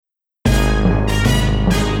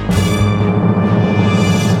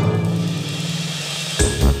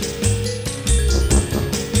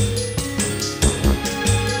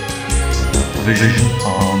Vision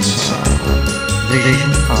on Sound.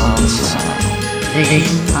 Vision on Sound. Vision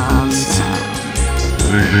on Sound.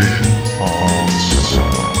 Vision on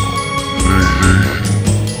Sound. Vision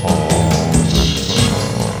on Sound.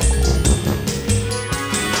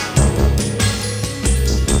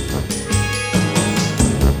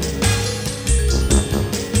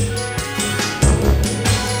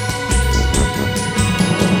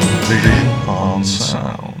 Vision on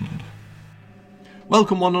Sound.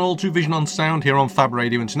 Welcome one and all to Vision on Sound here on Fab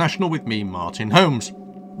Radio International with me, Martin Holmes.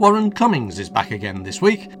 Warren Cummings is back again this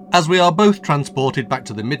week, as we are both transported back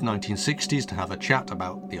to the mid-1960s to have a chat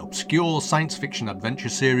about the obscure science fiction adventure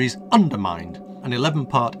series Undermined, an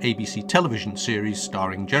 11-part ABC television series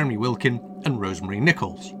starring Jeremy Wilkin and Rosemary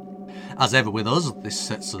Nichols. As ever with us, this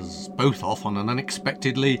sets us both off on an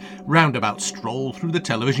unexpectedly roundabout stroll through the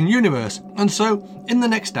television universe, and so, in the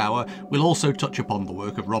next hour, we'll also touch upon the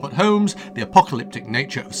work of Robert Holmes, the apocalyptic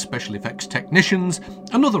nature of special effects technicians,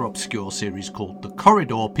 another obscure series called The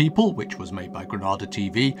Corridor People, which was made by Granada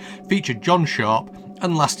TV, featured John Sharp,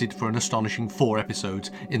 and lasted for an astonishing 4 episodes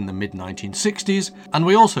in the mid-1960s, and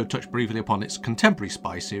we also touch briefly upon its contemporary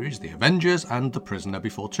spy series, The Avengers and The Prisoner,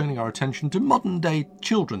 before turning our attention to modern-day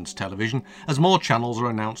children's television, as more channels are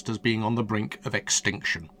announced as being on the brink of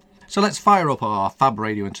extinction. So let's fire up our Fab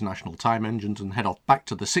Radio International time engines and head off back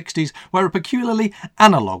to the 60s, where a peculiarly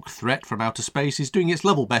analogue threat from outer space is doing its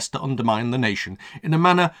level best to undermine the nation in a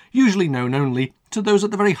manner usually known only to those at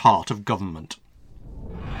the very heart of government.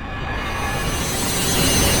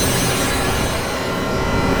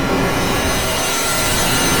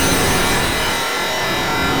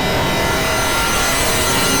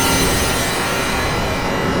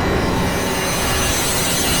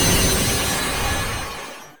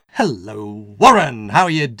 Hello, Warren. How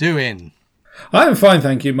are you doing? I'm fine,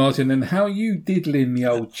 thank you, Martin. And how are you diddling the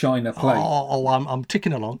old China plate? I'm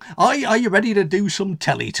ticking along. Are you ready to do some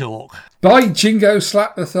telly talk? By jingo,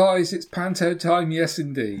 slap the thighs, it's panto time, yes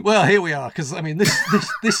indeed. Well, here we are, because, I mean, this,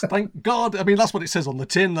 thank God, I mean, that's what it says on the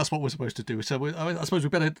tin, that's what we're supposed to do, so I suppose we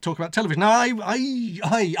better talk about television. Now,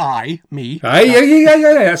 me. Yeah,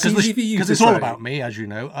 that's easy for you because to it's say. all about me, as you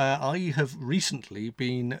know. I have recently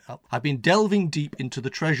I've been delving deep into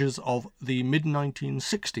the treasures of the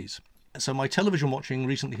mid-1960s. So my television watching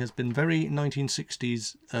recently has been very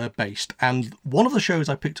 1960s based, and one of the shows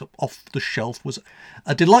I picked up off the shelf was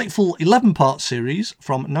a delightful 11-part series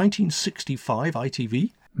from 1965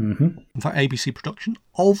 ITV, in fact ABC production,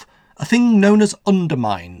 of a thing known as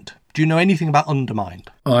Undermined. Do you know anything about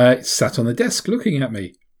Undermined? I sat on the desk looking at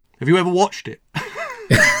me. Have you ever watched it?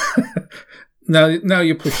 Now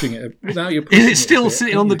you're pushing it. Is it still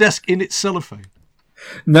sitting on the desk in its cellophane?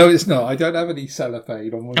 No, it's not. I don't have any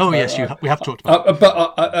cellophane on. Oh, yes, we have talked about it.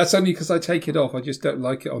 But that's only because I take it off. I just don't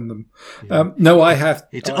like it on them. Yeah. No, I have.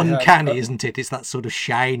 It's uncanny, isn't it? It's that sort of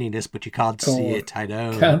shininess, but you can't see it, I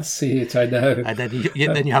know. Can't see it, I know. And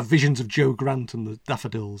then you have visions of Joe Grant and the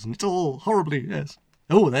daffodils, and it's all horribly, yes.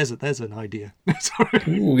 Oh, there's an idea. Sorry.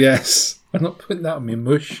 Oh, yes. I'm not putting that on my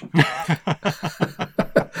mush.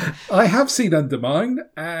 I have seen Undermined,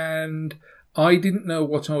 and I didn't know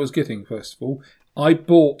what I was getting, first of all. I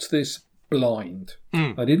bought this blind.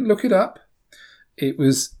 I didn't look it up. It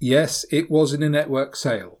was in a network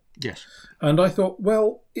sale. Yes. And I thought,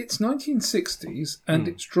 well, it's 1960s and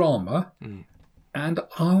it's drama. And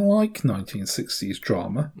I like 1960s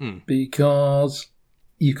drama because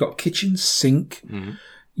you've got kitchen sink.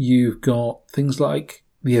 You've got things like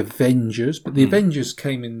The Avengers. But The Avengers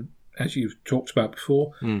came in, as you've talked about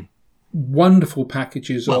before, wonderful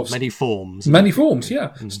packages of many forms,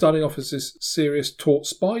 yeah. Starting off as this serious taut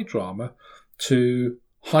spy drama to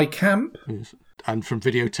high camp, and from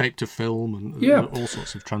videotape to film, and all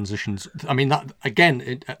sorts of transitions. I mean, that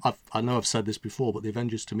again, I know I've said this before, but The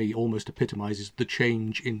Avengers to me almost epitomises the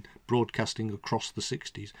change in broadcasting across the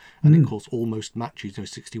 60s, and of course almost matches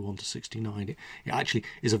 61 to 69. It actually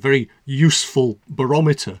is a very useful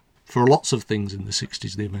barometer for lots of things in the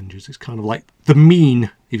 60s, The Avengers. It's kind of like the mean,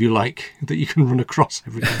 if you like, that you can run across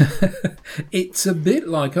everything. It's a bit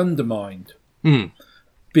like Undermined.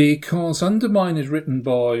 Because Undermined is written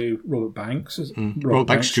by Robert Banks. Robert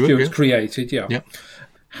Banks Stewart's created, yeah.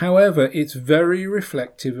 However, it's very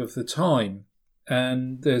reflective of the time.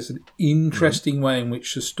 And there's an interesting way in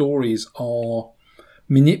which the stories are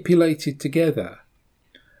manipulated together.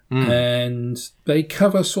 And they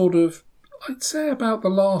cover sort of, I'd say, about the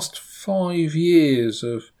last 5 years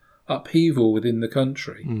of upheaval within the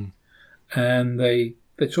country. And they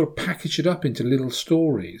sort of package it up into little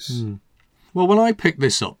stories. Well, when I picked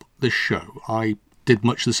this show, I did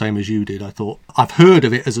much the same as you did. I thought, I've heard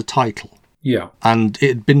of it as a title. Yeah. And it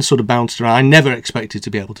had been sort of bounced around. I never expected to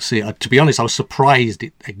be able to see it. To be honest, I was surprised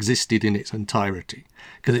it existed in its entirety,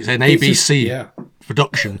 because it's an ABC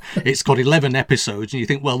production. It's got 11 episodes, and you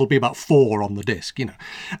think, well, there'll be about 4 on the disc, you know.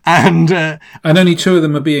 And only 2 of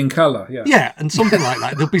them are being colour, yeah. Yeah, and something like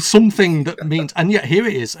that. There'll be something that means... And yet here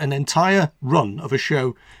it is, an entire run of a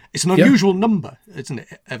show. It's an unusual number, isn't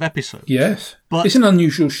it, of episodes? Yes. But it's an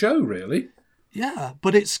unusual show, really. Yeah,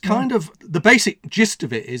 but it's kind of... The basic gist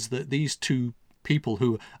of it is that these 2 people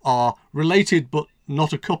who are related but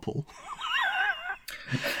not a couple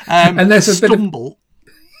and there's a stumble...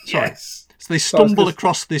 Sorry. Yes. So they stumble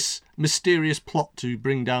across this mysterious plot to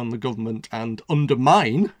bring down the government and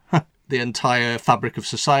undermine the entire fabric of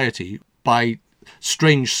society by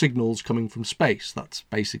strange signals coming from space. That's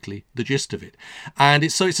basically the gist of it. And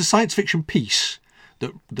it's a science fiction piece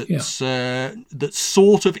that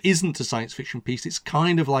sort of isn't a science fiction piece. It's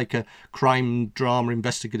kind of like a crime drama,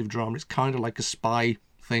 investigative drama. It's kind of like a spy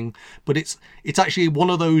thing, but it's actually one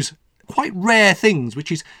of those quite rare things,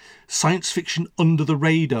 which is science fiction under the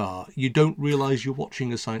radar. You don't realise you're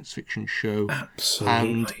watching a science fiction show.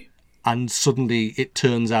 Absolutely. And suddenly it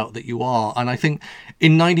turns out that you are. And I think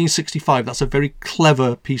in 1965, that's a very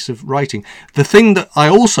clever piece of writing. The thing that I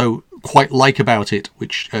also quite like about it,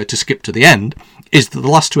 which to skip to the end, is that the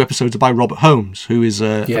last 2 episodes are by Robert Holmes, who is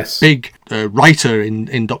a big writer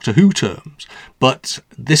in Doctor Who terms. But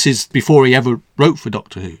this is before he ever wrote for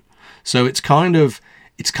Doctor Who. So it's kind of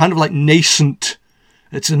like nascent.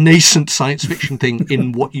 It's a nascent science fiction thing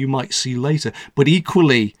in what you might see later. But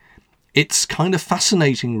equally, it's kind of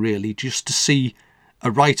fascinating, really, just to see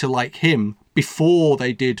a writer like him before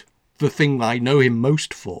they did the thing I know him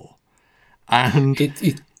most for. And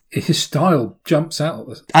his style jumps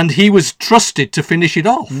out. And he was trusted to finish it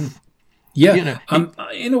off. Yeah. You know,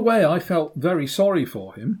 in a way, I felt very sorry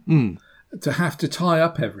for him to have to tie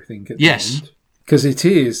up everything at the end. Because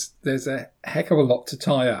there's a heck of a lot to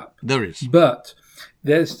tie up. There is. But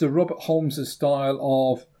there's the Robert Holmes' style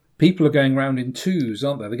of people are going around in 2s,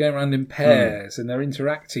 aren't they? They're going around in pairs and they're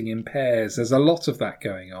interacting in pairs. There's a lot of that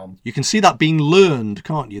going on. You can see that being learned,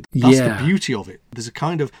 can't you? That's the beauty of it. There's a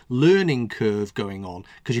kind of learning curve going on,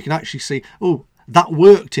 because you can actually see, oh, that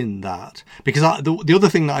worked in that. Because the other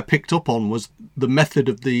thing that I picked up on was the method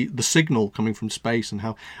of the signal coming from space, and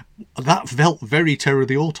how that felt very Terror of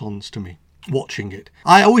the Autons to me, watching it.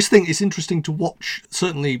 I always think it's interesting to watch,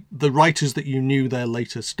 certainly the writers that you knew their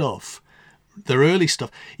later stuff, their early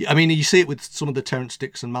stuff. I mean, you see it with some of the Terrence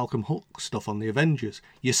Dicks and Malcolm Hook stuff on the Avengers.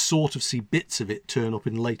 You sort of see bits of it turn up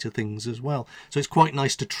in later things as well. So it's quite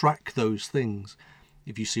nice to track those things,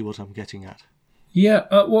 if you see what I'm getting at. Yeah,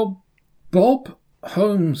 well, Bob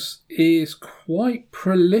Holmes is quite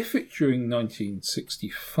prolific during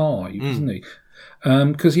 1965, isn't he?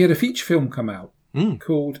 Because he had a feature film come out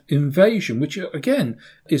called Invasion, which again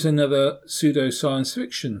is another pseudo-science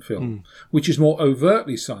fiction film, which is more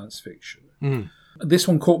overtly science fiction. This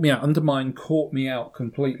one caught me out. Undermind caught me out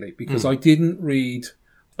completely, because I didn't read...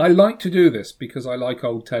 I like to do this because I like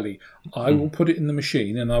old telly. I will put it in the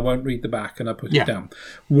machine and I won't read the back, and I put it down.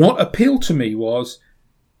 What appealed to me was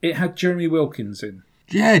it had Jeremy Wilkins in.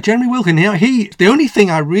 Yeah, Jeremy Wilkins. The only thing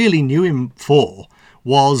I really knew him for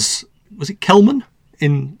was it Kelman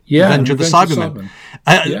in Revenge of the Cybermen?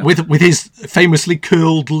 With his famously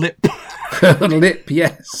curled lip. Curled lip,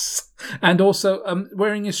 yes. And also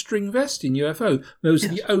wearing a string vest in UFO. Those are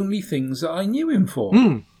the only things that I knew him for.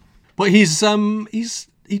 But he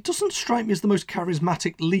doesn't strike me as the most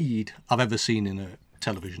charismatic lead I've ever seen in a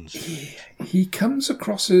television series. He comes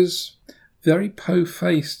across as very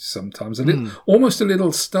po-faced sometimes, almost a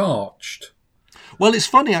little starched. Well, it's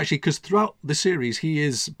funny, actually, because throughout the series, he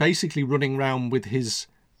is basically running around with his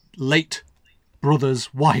late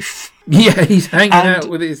brother's wife. Yeah, he's hanging out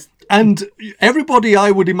with his... And everybody,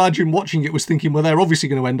 I would imagine, watching it was thinking, well, they're obviously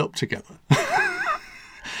going to end up together.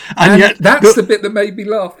 And yet, that's the bit that made me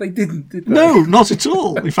laugh. They didn't, did they? No, not at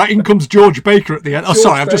all. In fact, in comes George Baker at the end.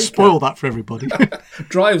 I've just spoiled that for everybody.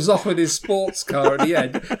 Drives off with his sports car at the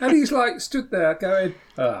end. And he's like stood there going,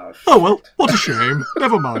 oh, well, what a shame.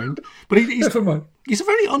 Never mind. But never mind. He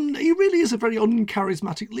really is a very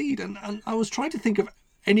uncharismatic lead. And I was trying to think of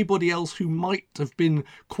anybody else who might have been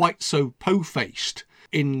quite so po-faced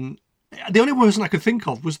in... The only person I could think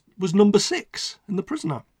of was number 6 in The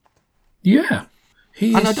Prisoner. Yeah.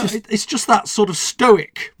 It's just that sort of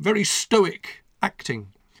stoic, very stoic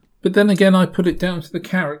acting. But then again, I put it down to the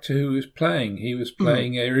character who was playing. He was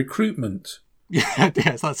playing a recruitment.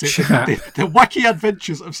 Yes, that's it. The wacky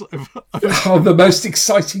adventures of the most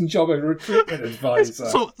exciting job, a recruitment advisor.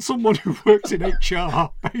 Someone who works in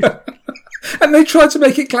HR. And they tried to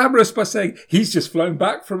make it glamorous by saying he's just flown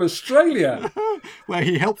back from Australia, where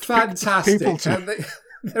he helped fantastic. People to... And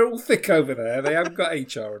they're all thick over there. They haven't got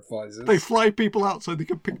HR advisors. They fly people out so they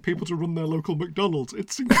can pick people to run their local McDonald's.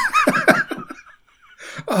 It's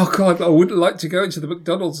oh God, I wouldn't like to go into the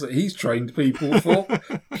McDonald's that he's trained people for.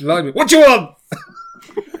 Blimey. What do you want?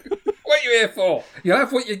 What are you here for? You'll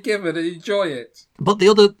have what you're given and enjoy it. But the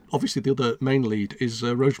other main lead is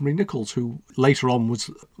Rosemary Nichols, who later on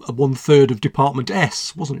was 1/3 of Department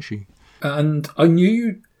S, wasn't she? And I knew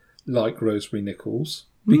you'd like Rosemary Nichols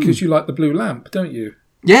because you like the Blue Lamp, don't you?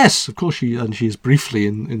 Yes, of course she is briefly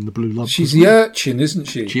in the Blue Lamp. She's the urchin, isn't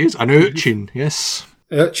she? She is, an urchin, yes.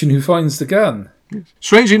 Urchin who finds the gun.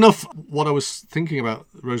 Strangely enough, what I was thinking about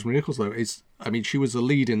Rosemary Nichols, though, is, I mean, she was the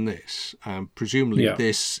lead in this. Presumably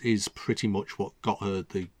this is pretty much what got her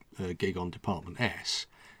the gig on Department S,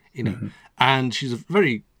 you know. And she's a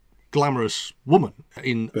very glamorous woman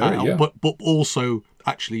but also,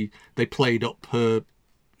 actually, they played up her,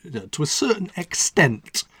 to a certain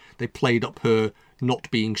extent, they played up her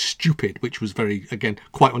not being stupid, which was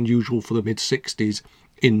quite unusual for the mid-60s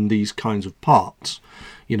in these kinds of parts.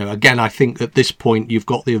 You know, again, I think at this point you've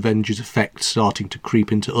got the Avengers effect starting to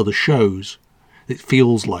creep into other shows. It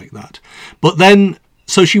feels like that. But then,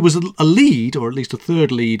 so she was a lead, or at least a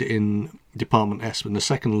third lead in Department S and the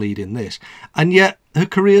second lead in this. And yet her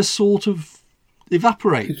career sort of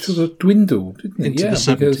evaporates. It sort of dwindled, didn't it? Into the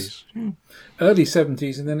 70s. Early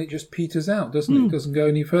 70s, and then it just peters out, doesn't it? It doesn't go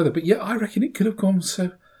any further. But yeah, I reckon it could have gone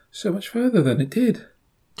so much further than it did.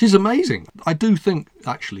 It is amazing. I do think,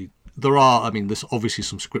 actually, there's obviously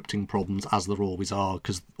some scripting problems, as there always are,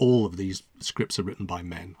 because all of these scripts are written by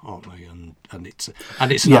men, aren't they? And it's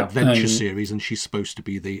an adventure series, and she's supposed to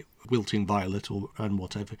be the wilting violet and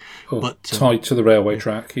whatever. But tied to the railway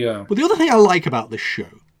track, yeah. But the other thing I like about this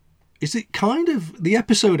show is the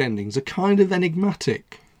episode endings are kind of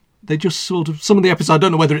enigmatic. They just sort of, some of the episodes, I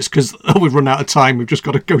don't know whether it's because we've run out of time, we've just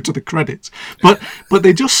got to go to the credits, but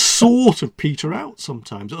they just sort of peter out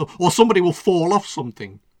sometimes, or somebody will fall off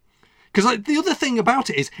something. Because the other thing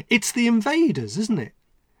about it is, it's the Invaders, isn't it?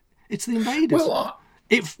 It's the Invaders. Well,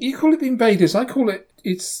 you call it the Invaders, I call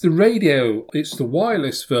it's the radio, it's the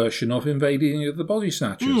wireless version of Invading the Body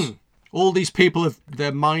Snatchers. All these people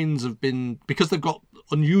their minds have been, because they've got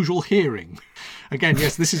unusual hearing. Again,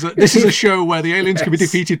 yes, this is a show where the aliens can be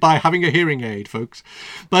defeated by having a hearing aid, folks.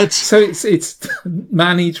 But so it's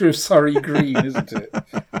Man-Eater of Surrey Green, isn't it?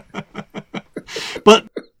 But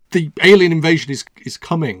the alien invasion is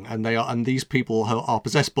coming, and these people are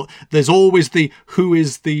possessed. But there's always who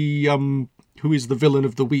is the villain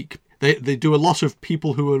of the week. They do a lot of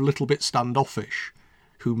people who are a little bit standoffish,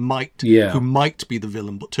 who might be the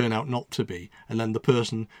villain but turn out not to be, and then the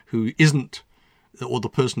person who isn't, or the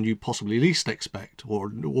person you possibly least expect,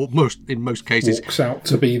 or in most cases walks out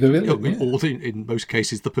to be the villain, or in most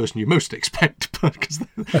cases the person you most expect, because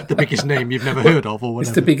the biggest name you've never heard of, or whatever.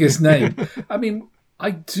 It's the biggest name. I mean,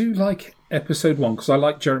 I do like episode 1 because I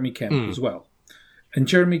like Jeremy Kemp as well, and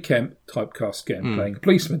Jeremy Kemp, typecast again, playing a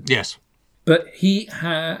policeman. Yes, but he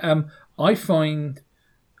I find,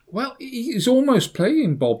 well, he's almost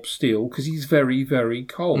playing Bob Steele because he's very, very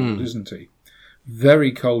cold, isn't he?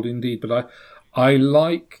 Very cold indeed. But I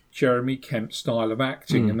like Jeremy Kemp's style of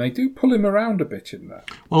acting, and they do pull him around a bit in that.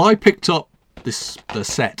 Well, I picked up the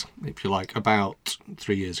set, if you like, about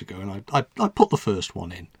 3 years ago, and I put the first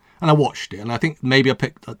one in, and I watched it, and I think maybe I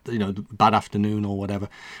picked, Bad Afternoon or whatever,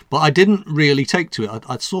 but I didn't really take to it.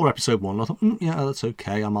 I saw episode 1, and I thought, yeah, that's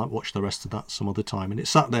okay, I might watch the rest of that some other time, and it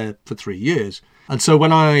sat there for 3 years. And so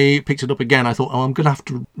when I picked it up again, I thought, I'm going to have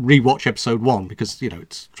to re-watch episode 1 because,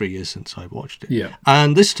 it's 3 years since I watched it. Yeah.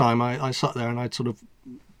 And this time I sat there and I'd sort of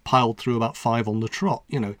piled through about 5 on the trot.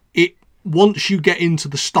 It once you get into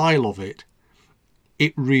the style of it,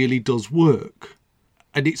 it really does work.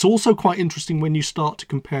 And it's also quite interesting when you start to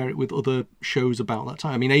compare it with other shows about that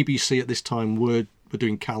time. I mean, ABC at this time were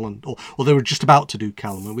doing Callan, or they were just about to do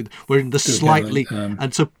Callan. We're in the slightly...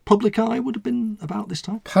 and so Public Eye would have been about this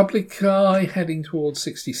time? Public Eye heading towards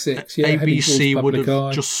 66, yeah. ABC would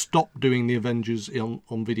have just stopped doing the Avengers on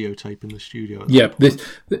videotape in the studio. Yeah,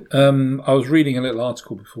 I was reading a little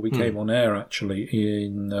article before we came on air, actually,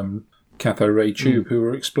 in Catho Ray Tube, who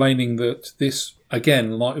were explaining that this,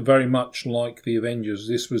 again, very much like the Avengers,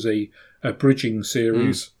 this was a bridging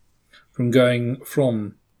series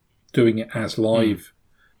from doing it as live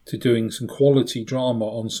to doing some quality drama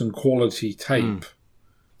on some quality tape.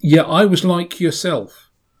 Yeah, I was like yourself.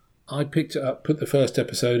 I picked it up, put the first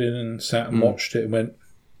episode in and sat and watched it and went,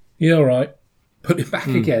 yeah, all right. Put it back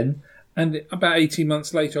again. And about 18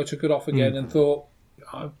 months later, I took it off again and thought,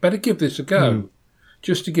 I better give this a go.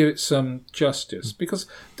 just to give it some justice. Because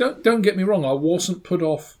don't get me wrong, I wasn't put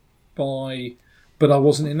off by, but I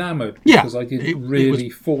wasn't enamoured because I didn't really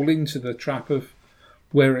fall into the trap of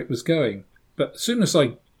where it was going. But as soon as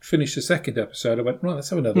I finished the second episode, I went, right, let's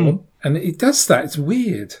have another one. And it does that. It's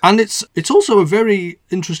weird. And it's also a very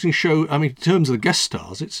interesting show. I mean, in terms of the guest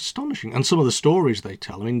stars, it's astonishing. And some of the stories they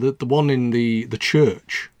tell. I mean, the one in the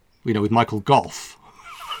church, with Michael Gough.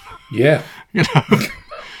 Yeah.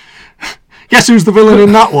 Guess who's the villain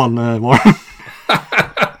in that one, Warren?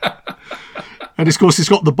 And of course, it's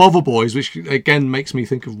got the Bother Boys, which again makes me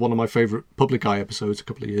think of one of my favourite Public Eye episodes a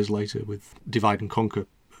couple of years later with Divide and Conquer,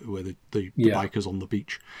 where the bikers on the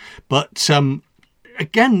beach. But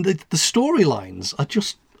again, the storylines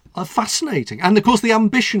are fascinating. And of course, the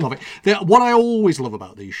ambition of it. What I always love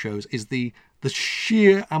about these shows is the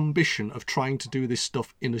sheer ambition of trying to do this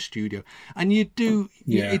stuff in a studio. And you do,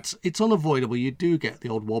 it's unavoidable. You do get the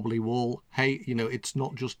odd wobbly wall. Hey, it's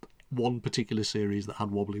not just one particular series that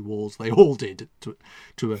had wobbly walls. They all did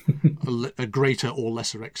to a greater or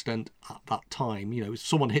lesser extent at that time. If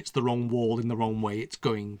someone hits the wrong wall in the wrong way, it's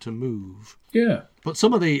going to move. Yeah. But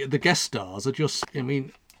some of the guest stars are just,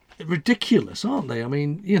 ridiculous, aren't they?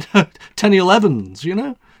 Tenniel Evans,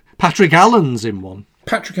 Patrick Allen's in one.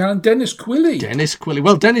 Patrick Allen, Dennis Quilley.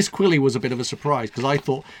 Well, Dennis Quilley was a bit of a surprise because I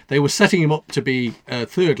thought they were setting him up to be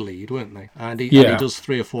third lead, weren't they? And he does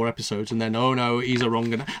 3 or 4 episodes, and then oh no, he's a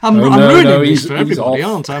wrong. I'm ruining this for everybody,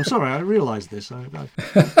 aren't I? I'm sorry, I realised this.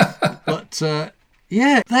 But they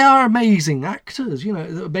are amazing actors.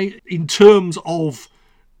 In terms of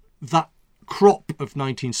that crop of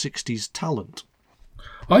 1960s talent.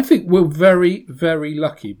 I think we're very, very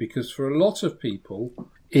lucky because for a lot of people,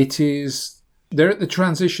 they're at the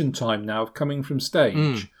transition time now of coming from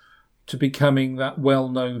stage to becoming that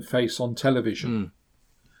well-known face on television.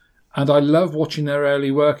 And I love watching their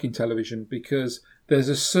early work in television because there's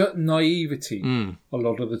a certain naivety a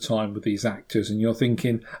lot of the time with these actors. And you're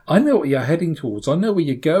thinking, I know what you're heading towards. I know where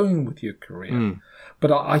you're going with your career.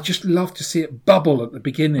 But I just love to see it bubble at the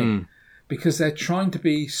beginning because they're trying to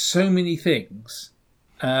be so many things.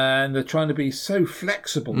 And they're trying to be so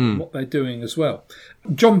flexible in what they're doing as well.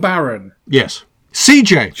 John Barron. Yes.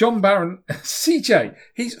 CJ. John Barron. CJ.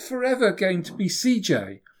 He's forever going to be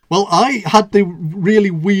CJ. Well, I had the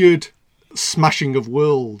really weird smashing of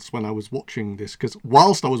worlds when I was watching this, because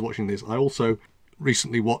whilst I was watching this, I also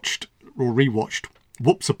recently watched or rewatched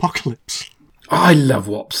Whoops Apocalypse. I love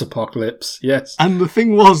Whoops Apocalypse, yes. And the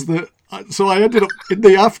thing was that, so I ended up in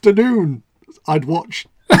the afternoon, I'd watched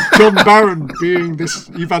John Barron being this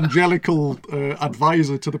evangelical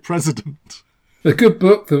advisor to the president. The good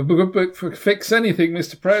book for Fix Anything,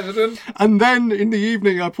 Mr. President. And then in the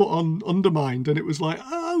evening I put on Undermined and it was like,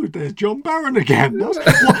 oh, there's John Barron again.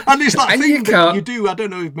 And it's that thing that you do, I don't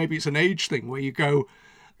know if maybe it's an age thing, where you go,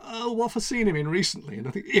 oh, what have I seen him in recently? And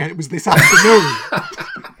I think, it was this afternoon.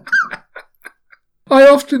 I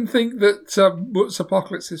often think that Whoops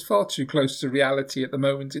Apocalypse is far too close to reality at the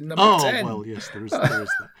moment in number 10. Oh, well, yes, there is that.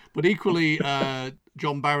 But equally,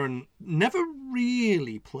 John Barron never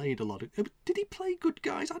really played a lot of... Did he play good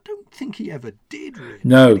guys? I don't think he ever did, really.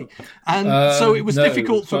 No. Did he? And so it was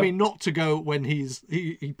difficult for me not to go when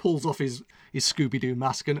he pulls off his Scooby-Doo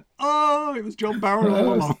mask and, it was John Barron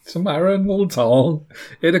all along. John Barron all along.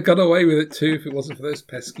 He'd have got away with it too if it wasn't for those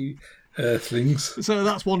pesky... Earthlings. So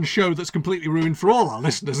that's one show that's completely ruined for all our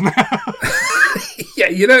listeners now. Yeah,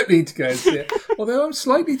 you don't need to go and see it. Although I'm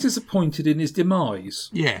slightly disappointed in his demise.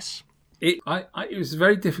 Yes. It was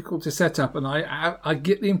very difficult to set up, and I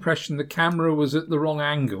get the impression the camera was at the wrong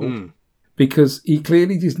angle because he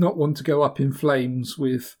clearly does not want to go up in flames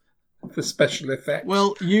with the special effects.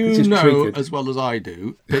 Well, you know triggered. As well as I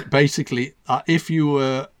do that basically if you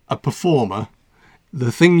were a performer,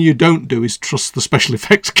 the thing you don't do is trust the special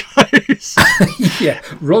effects guys. Yeah,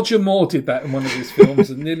 Roger Moore did that in one of his films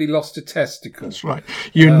and nearly lost a testicle. That's right.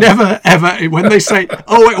 You never, ever, when they say,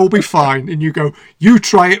 it'll be fine, and you go, you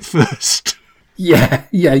try it first. Yeah,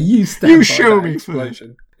 you stand You show me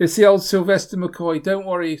explosion. First. It's the old Sylvester McCoy. Don't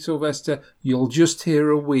worry, Sylvester, you'll just hear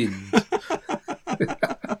a wind.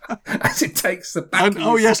 As it takes the back of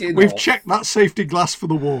the skin we've off. checked that safety glass for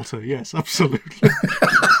the water. Yes, absolutely.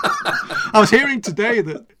 I was hearing today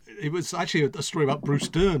that it was actually a story about Bruce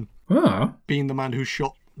Dern being the man who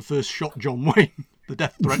first shot John Wayne, the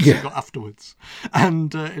death threats he got afterwards.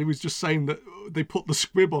 And he was just saying that they put the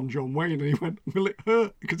squib on John Wayne and he went, will it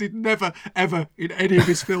hurt? Because he'd never, ever, in any of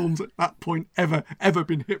his films at that point, ever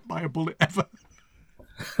been hit by a bullet, ever.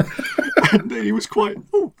 And he was quite,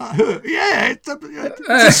 that hurt. Yeah, it's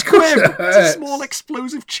a squib. It's a small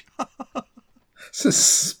explosive charge. It's a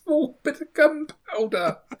small bit of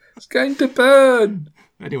gunpowder. It's going to burn.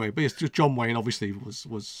 Anyway, but it's just John Wayne obviously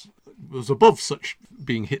was above such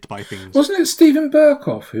being hit by things. Wasn't it Stephen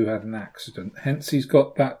Burkoff who had an accident? Hence he's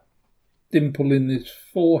got that dimple in his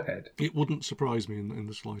forehead. It wouldn't surprise me in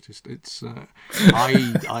the slightest. It's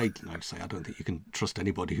I like to say I don't think you can trust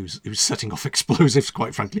anybody who's setting off explosives,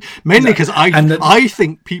 quite frankly. Mainly because I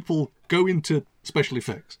think people go into special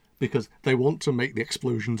effects because they want to make the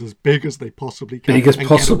explosions as big as they possibly can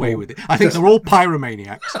get away with it. I think they're all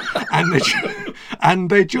pyromaniacs, and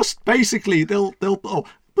they just basically they'll put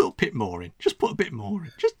a bit more in. Just put a bit more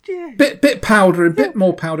in. Just bit powder, a bit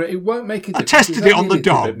more powder. It won't make a difference. I tested it on the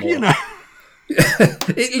dog, you know.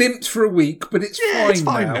 It limped for a week, but it's fine. It's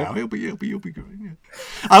fine now. He'll be good. Yeah.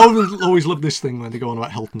 I always love this thing when they go on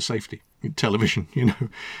about health and safety in television, you know,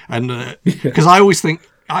 and because I always think.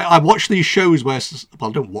 I watch these shows where, well,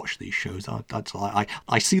 I don't watch these shows.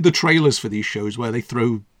 I see the trailers for these shows where they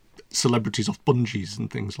throw celebrities off bungees and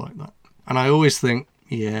things like that. And I always think,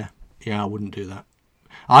 yeah, I wouldn't do that.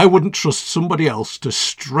 I wouldn't trust somebody else to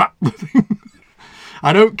strap the thing.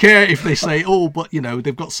 I don't care if they say, oh, but, you know,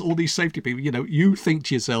 they've got all these safety people. You know, you think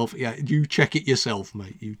to yourself, yeah, you check it yourself,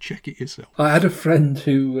 mate. You check it yourself. I had a friend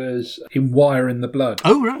who was in Wire in the Blood.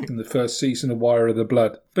 Oh, right. In the first season of Wire in the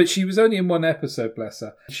Blood. But she was only in one episode, bless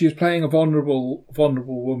her. She was playing a vulnerable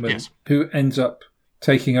woman who ends up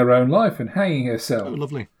taking her own life and hanging herself. Oh,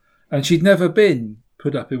 lovely. And she'd never been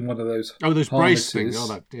put up in one of those those brace things.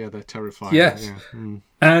 Oh, they're terrifying. Yes. Yeah. Mm.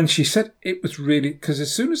 And she said it was really... Because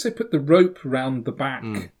as soon as they put the rope round the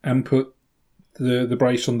back and put the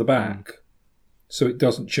brace on the back so it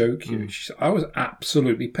doesn't choke you, she said, I was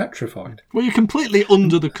absolutely petrified. Well, you're completely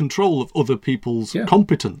under the control of other people's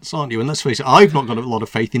competence, aren't you? And let's face it, I've not got a lot of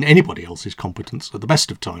faith in anybody else's competence at the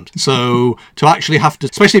best of times. So to actually have to...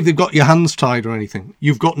 Especially if they've got your hands tied or anything,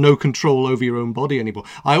 you've got no control over your own body anymore.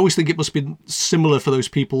 I always think it must be similar for those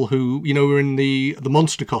people who, you know, were in the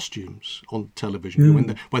monster costumes on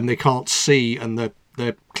television, when they can't see and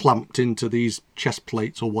they're clamped into these chest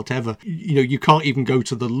plates or whatever. You know, you can't even go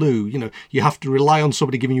to the loo. You know, you have to rely on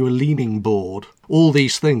somebody giving you a leaning board. All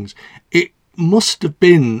these things. It must have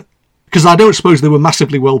been... Because I don't suppose they were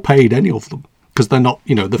massively well paid, any of them. Because they're not,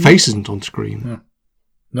 you know, the face isn't on screen.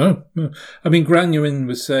 No. I mean, Granuin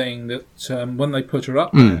was saying that when they put her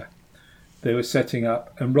up there, they were setting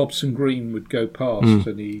up and Robson Green would go past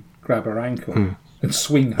and he'd grab her ankle and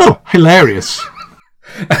swing her. Oh, hilarious.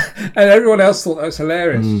 And everyone else thought that was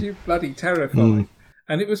hilarious. She bloody terrifying.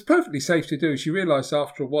 And it was perfectly safe to do. She realised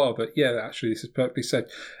after a while that, actually this is perfectly safe.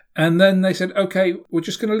 And then they said, OK, we're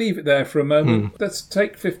just going to leave it there for a moment. Let's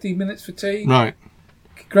take 15 minutes for tea. Right.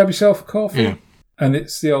 Grab yourself a coffee. Yeah. And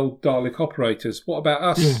it's the old Dalek operators. What about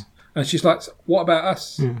us? Yeah. And she's like, what about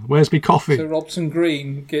us? Yeah. Where's me coffee? So Robson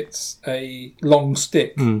Green gets a long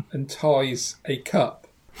stick and ties a cup.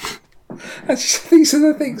 And she said, these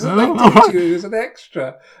are the things that they do to you as an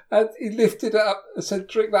extra. And he lifted it up and said,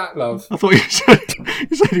 drink that, love. I thought you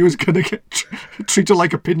said he was going to get treated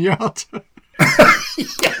like a piñata.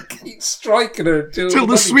 Keep striking her until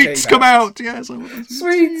the sweets come out. Yes,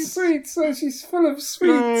 sweets. So she's full of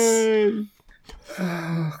sweets. Yay.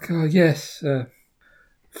 Oh, God, yes.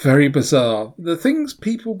 Very bizarre. The things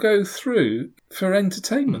people go through for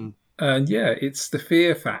entertainment. And, it's the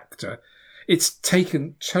fear factor. It's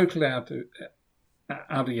taken totally out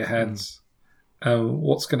of your hands.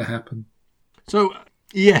 What's going to happen? So,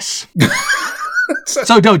 yes.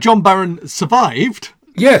 So, no, John Barron survived.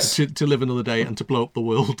 Yes. To live another day and to blow up the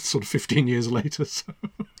world sort of 15 years later. So.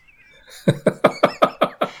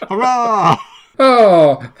 Hurrah!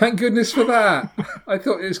 Oh, thank goodness for that. I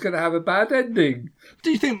thought it was going to have a bad ending. Do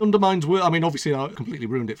you think Undermind's work? I mean, obviously, I completely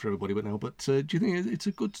ruined it for everybody, but do you think it's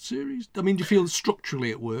a good series? I mean, do you feel structurally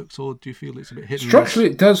it works, or do you feel it's a bit hit and miss? Structurally,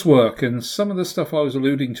 it does work, and some of the stuff I was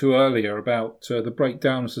alluding to earlier about the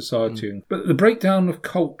breakdown of society, but the breakdown of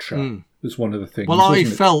culture was one of the things. Well, I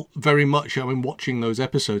felt very much, I mean, watching those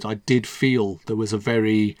episodes, I did feel there was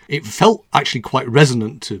it felt actually quite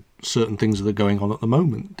resonant to certain things that are going on at the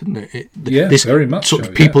moment, didn't it? This very much sort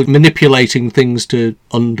of people manipulating things to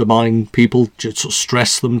undermine people, to sort of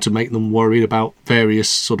stress them, to make them worried about various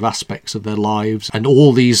sort of aspects of their lives, and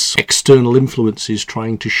all these external influences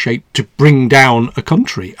trying to bring down a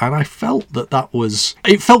country. And I felt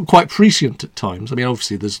it felt quite prescient at times. I mean,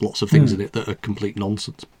 obviously there's lots of things in it that are complete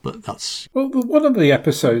nonsense, but that's... Well, one of the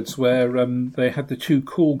episodes where they had the two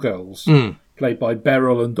cool girls played by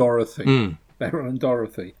Beryl and Dorothy.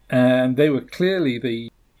 And they were clearly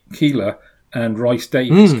the Keeler and Rhys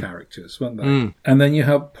Davies characters, weren't they? And then you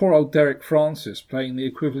have poor old Derek Francis playing the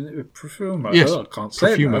equivalent of Profumo. Yes, I can't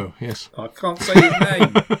say Profumo, yes. I can't say his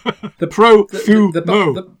name.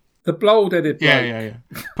 Profumo. The blow-headed bloke. Yeah.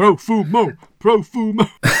 Profumo.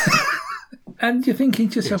 And you're thinking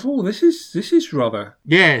to yourself, oh, this is rather...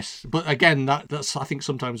 Yes, but again, that's I think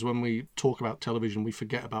sometimes when we talk about television, we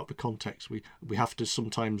forget about the context. We have to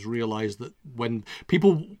sometimes realise that when they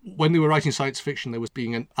were writing science fiction, they were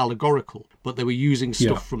being allegorical, but they were using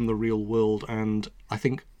stuff from the real world. And I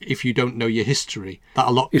think if you don't know your history,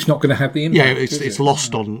 it's not going to have the impact. Yeah, it's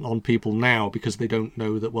lost on people now because they don't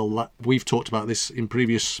know that. We've talked about this in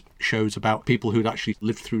previous shows about people who'd actually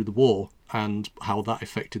lived through the war and how that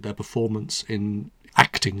affected their performance in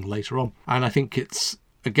acting later on. And I think it's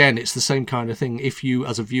the same kind of thing. If you,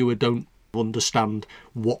 as a viewer, don't understand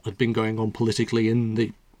what had been going on politically in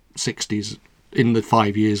the 60s, in the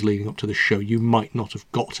 5 years leading up to the show, you might not have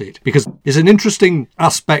got it. Because there's an interesting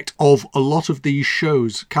aspect of a lot of these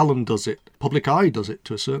shows. Callan does it, Public Eye does it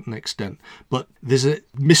to a certain extent, but there's a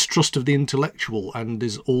mistrust of the intellectual, and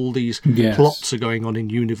there's all these plots are going on in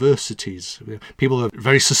universities. People are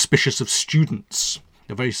very suspicious of students.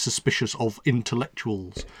 They're very suspicious of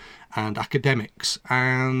intellectuals and academics.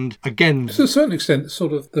 And again, to a certain extent,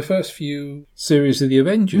 sort of the first few series of the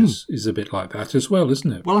Avengers is a bit like that as well,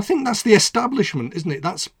 isn't it? Well, I think that's the establishment, isn't it?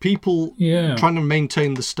 That's people trying to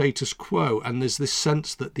maintain the status quo, and there's this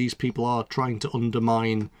sense that these people are trying to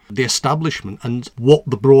undermine the establishment. And what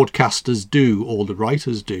the broadcasters do, or the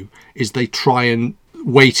writers do, is they try and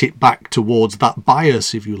weight it back towards that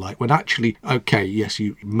bias, if you like, when actually,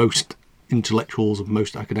 most intellectuals and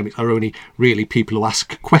most academics are only really people who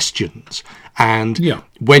ask questions. And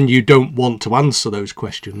when you don't want to answer those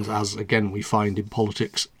questions, as again we find in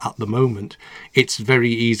politics at the moment, it's very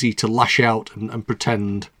easy to lash out and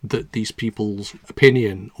pretend that these people's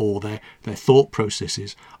opinion or their thought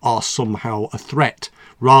processes are somehow a threat,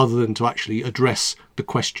 rather than to actually address the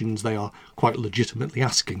questions they are quite legitimately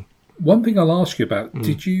asking. One thing I'll ask you about,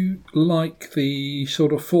 did you like the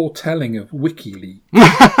sort of foretelling of WikiLeaks?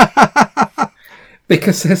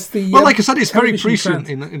 Because there's the... Well, like I said, it's very prescient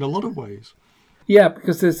in a lot of ways. Yeah,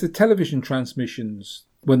 because there's the television transmissions,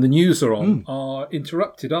 when the news are on, are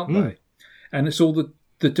interrupted, aren't they? And it's all the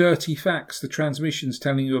dirty facts, the transmissions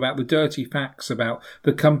telling you about the dirty facts about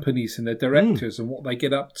the companies and their directors and what they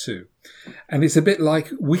get up to. And it's a bit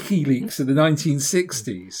like WikiLeaks of the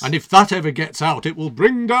 1960s. And if that ever gets out, it will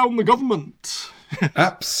bring down the government.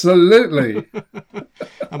 Absolutely.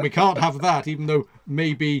 And we can't have that, even though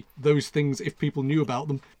maybe those things, if people knew about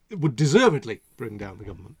them, would deservedly bring down the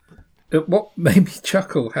government. What made me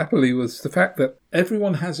chuckle happily was the fact that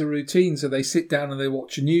everyone has a routine, so they sit down and they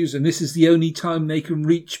watch the news, and this is the only time they can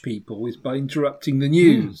reach people is by interrupting the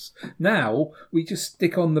news. Now, we just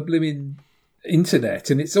stick on the blimmin'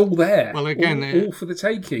 internet and it's all there. Well, again, all for the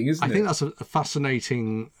taking, isn't it? I think that's a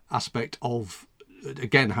fascinating aspect of,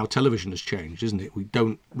 again, how television has changed, isn't it? We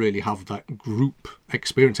don't really have that group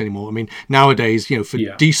experience anymore. I mean, nowadays, for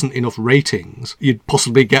decent enough ratings, you'd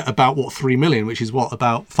possibly get about, 3 million, which is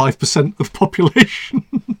about 5% of the population,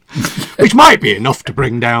 which might be enough to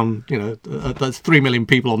bring down, that's 3 million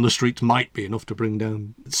people on the streets might be enough to bring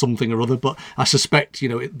down something or other. But I suspect,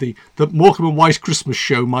 the Morecambe and Wise Christmas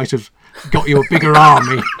show might have got you a bigger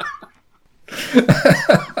army.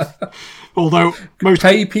 Although most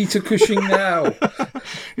pay Peter Cushing now.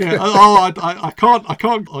 I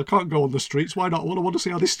can't go on the streets. Why not? I want to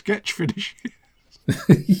see how this sketch finishes.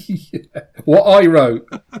 What I wrote.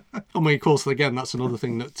 I mean, of course, again, that's another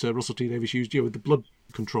thing that Russell T Davies used with the blood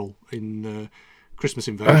control in Christmas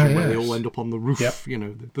Invasion, where they all end up on the roof,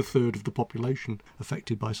 the third of the population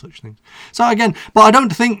affected by such things. So again, but I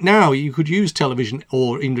don't think now you could use television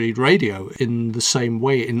or indeed radio in the same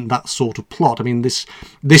way in that sort of plot. I mean, this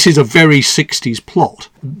is a very 60s plot.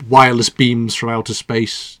 Wireless beams from outer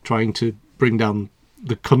space trying to bring down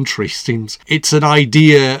the country seems... It's an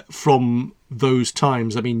idea from those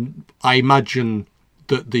times. I mean, I imagine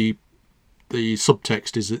that the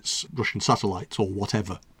subtext is it's Russian satellites or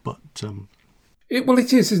whatever, but...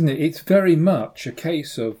 It is, isn't it? It's very much a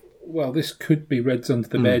case of, this could be Reds Under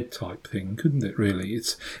the Bed type thing, couldn't it, really?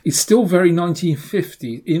 It's still very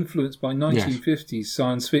 1950s, influenced by 1950s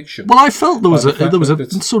science fiction. Well, I felt there was a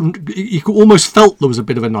sort of, you almost felt there was a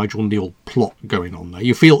bit of a Nigel Neal plot going on there.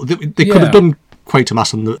 You feel they could have done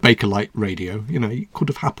Quatermass and the Bakelite radio, it could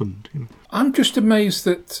have happened. I'm just amazed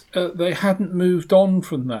that they hadn't moved on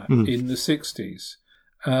from that in the 60s.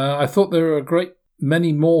 I thought there were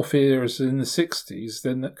many more fears in the 60s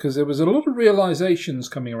because there was a lot of realizations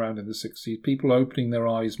coming around in the 60s, people opening their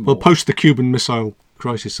eyes more. Well, post the Cuban Missile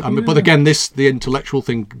Crisis. I mean, but again, the intellectual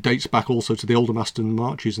thing dates back also to the Aldermaston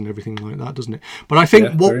marches and everything like that, doesn't it? But I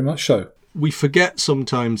think what very much so. We forget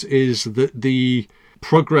sometimes is that the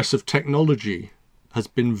progress of technology has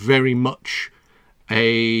been very much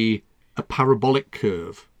a parabolic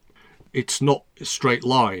curve. It's not a straight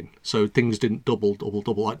line, so things didn't double.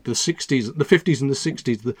 Like the 60s, the 50s and the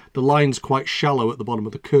 60s, the line's quite shallow at the bottom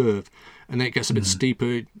of the curve, and then it gets a bit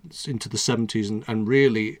steeper into the 70s, and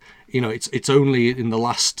really, it's only in the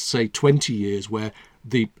last, say, 20 years where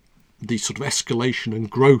the sort of escalation and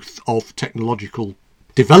growth of technological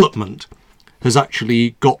development has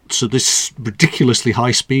actually got to this ridiculously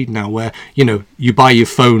high speed now where, you buy your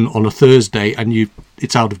phone on a Thursday and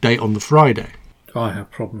it's out of date on the Friday. I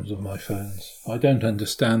have problems with my phones. I don't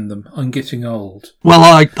understand them. I'm getting old. Well,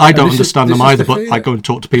 I don't understand them either, but I go and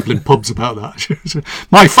talk to people in pubs about that.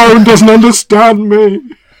 My phone doesn't understand me.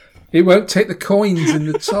 It won't take the coins in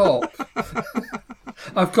the top.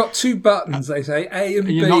 I've got 2 buttons, they say, A and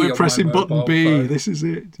B. You're not pressing button B. Phone. This is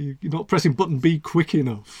it. You're not pressing button B quick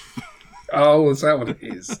enough. Oh, is that what it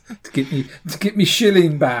is? to get me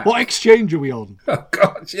shilling back. What exchange are we on? Oh,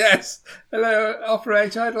 God, yes. Hello,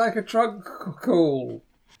 operator, I'd like a trunk call.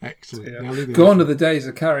 Excellent. Yeah. Gone are the days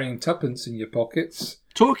of carrying tuppence in your pockets.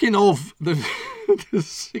 Talking of the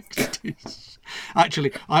 60s,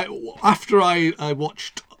 actually, after I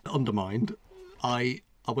watched Undermined, I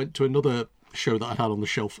went to another show that I'd had on the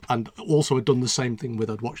shelf, and also had done the same thing with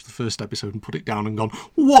I'd watched the first episode and put it down and gone,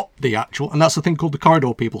 what the actual? And that's a thing called The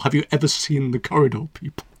Corridor People. Have you ever seen The Corridor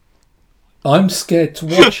People? I'm scared to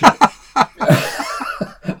watch it.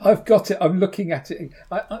 I've got it. I'm looking at it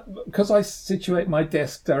because I situate my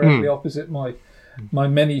desk directly opposite my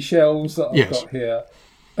many shelves that I've got here.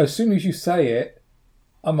 As soon as you say it,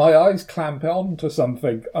 and my eyes clamp onto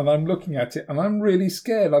something, and I'm looking at it, and I'm really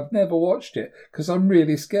scared. I've never watched it because I'm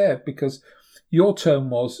really scared, because your term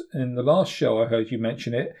was, in the last show I heard you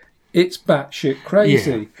mention it, it's batshit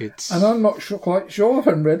crazy. Yeah, and I'm not quite sure if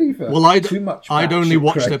I'm ready for too much. I'd only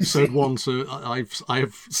watched crazy. episode 1, so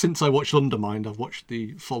I've since I watched Undermined, I've watched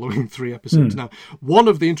the following 3 episodes. Now, one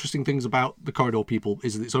of the interesting things about The Corridor People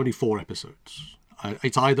is that it's only 4 episodes.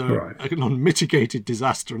 It's either an unmitigated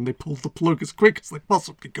disaster and they pulled the plug as quick as they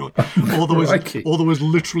possibly could, or there was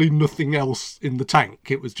literally nothing else in the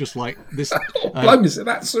tank. It was just like this.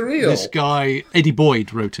 That's surreal. This guy, Eddie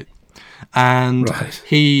Boyd, wrote it, and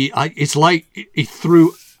it's like he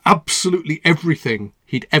threw absolutely everything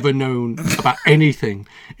he'd ever known about anything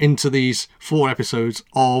into these 4 episodes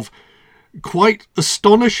of quite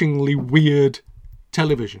astonishingly weird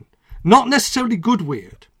television. Not necessarily good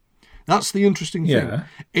weird. That's the interesting thing. Yeah.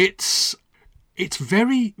 It's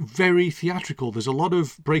very, very theatrical. There's a lot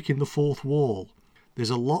of breaking the fourth wall. There's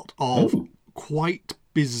a lot of quite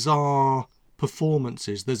bizarre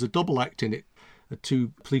performances. There's a double act in it.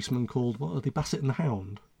 2 policemen called, what are they, Bassett and the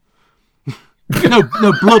Hound? no,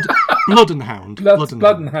 Blood and Hound.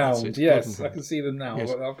 Blood and Hound. Yes, I can see them now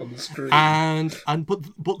up on the screen.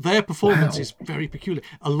 But their performance is very peculiar.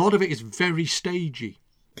 A lot of it is very stagey.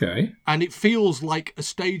 Okay. And it feels like a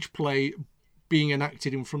stage play being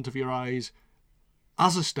enacted in front of your eyes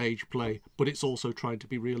as a stage play, but it's also trying to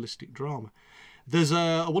be realistic drama. There's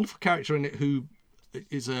a wonderful character in it who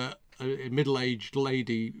is a middle-aged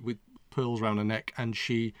lady with pearls around her neck, and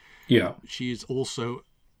she is also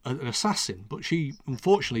an assassin, but she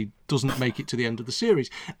unfortunately doesn't make it to the end of the series.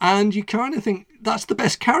 And you kind of think that's the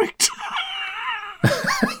best character.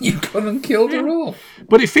 You couldn't kill her off.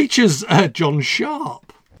 But it features John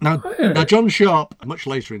Sharp. Now, John Sharp, much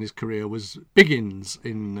later in his career, was Biggins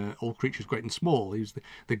in All Creatures Great and Small. He was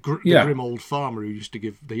the grim old farmer who used to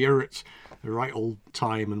give the Irrits the right old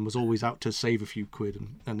time and was always out to save a few quid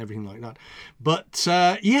and everything like that. But,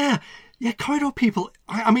 Corridor People,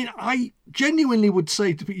 I genuinely would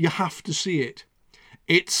say you have to see it.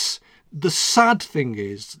 The sad thing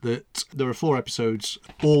is that there are 4 episodes.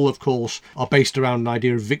 All, of course, are based around an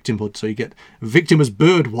idea of victimhood. So you get Victim as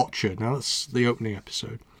Bird Watcher. Now, that's the opening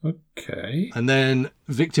episode. Okay. And then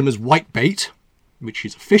Victim as Whitebait, which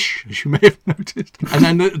is a fish, as you may have noticed. And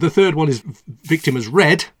then the third one is Victim as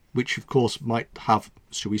Red, which, of course, might have,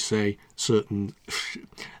 shall we say, certain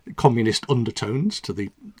communist undertones to the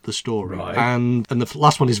story. Right. And the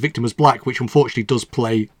last one is Victim as Black, which unfortunately does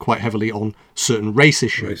play quite heavily on certain race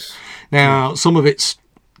issues. Now, some of it's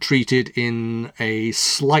treated in a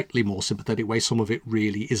slightly more sympathetic way, some of it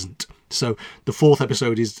really isn't. So the 4th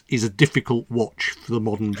episode is a difficult watch for the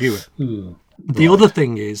modern viewer. The other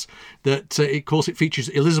thing is that, of course, it features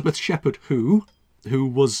Elizabeth Shepherd, who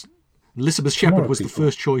was... Elizabeth Shepherd was the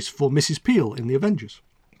first choice for Mrs. Peel in The Avengers.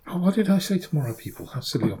 Oh, what did I say, Tomorrow People? How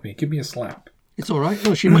silly of me. Give me a slap. It's all right.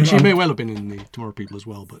 No, she may well have been in the Tomorrow People as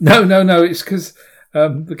well. But No. It's because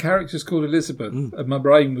The character's called Elizabeth, and my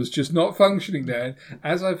brain was just not functioning there.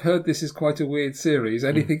 As I've heard this is quite a weird series,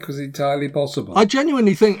 anything was entirely possible. I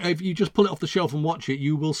genuinely think if you just pull it off the shelf and watch it,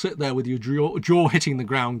 you will sit there with your jaw hitting the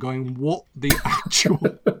ground going, what the actual...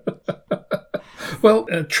 Well,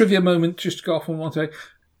 a trivia moment just to go off on one day.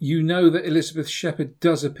 You know that Elizabeth Shepherd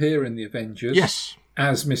does appear in The Avengers. Yes.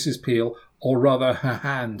 As Mrs. Peel, or rather her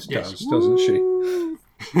hand does, doesn't she?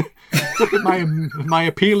 Look at my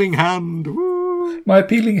appealing hand. Woo. My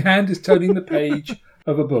appealing hand is turning the page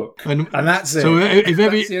of a book. And that's it. So if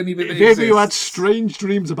ever you had exists. strange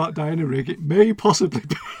dreams about Diana Rigg, it may possibly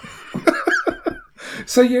be...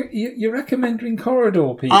 So you're recommending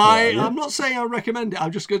Corridor People? I'm not saying I recommend it.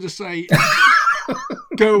 I'm just going to say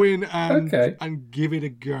go in and give it a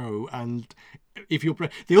go. And if you're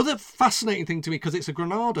the other fascinating thing to me, because it's a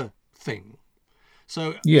Granada thing.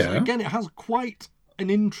 So again, it has quite an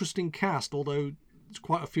interesting cast, although it's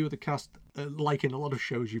quite a few of the cast, like in a lot of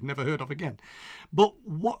shows you've never heard of again. But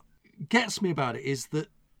what gets me about it is that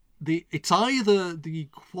it's either the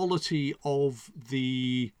quality of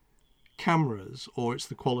the cameras or it's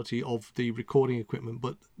the quality of the recording equipment,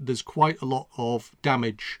 but there's quite a lot of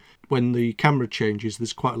damage when the camera changes.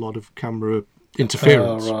 There's quite a lot of camera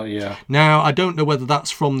interference. Oh, right, yeah. Now, I don't know whether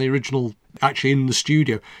that's from the original, actually in the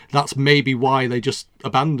studio. That's maybe why they just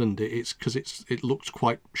abandoned it. It's because it looked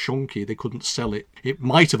quite shonky. They couldn't sell it. It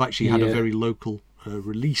might have actually had a very local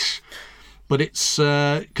release. But it's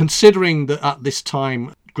considering that at this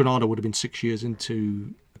time, Granada would have been 6 years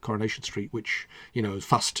into Coronation Street, which,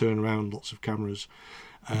 fast turnaround, lots of cameras,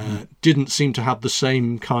 didn't seem to have the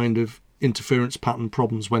same kind of interference pattern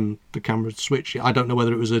problems when the camera switched. I don't know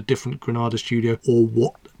whether it was a different Granada studio or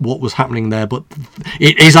what was happening there, but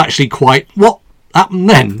it is actually quite what happened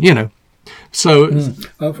then, So,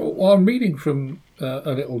 well, I'm reading from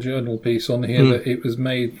a little journal piece on here that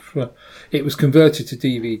it was converted to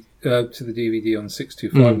DVD to the DVD on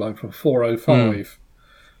 625 line from 405.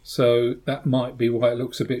 So that might be why it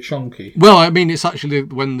looks a bit shonky. Well, I mean, it's actually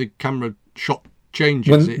when the camera shot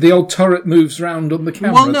changes. When the old turret moves round on the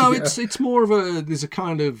camera. Well, no, it's more of a.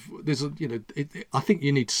 I think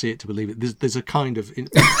you need to see it to believe it. There's a kind of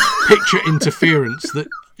picture interference that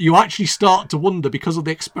you actually start to wonder, because of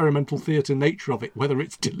the experimental theatre nature of it, whether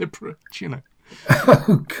it's deliberate.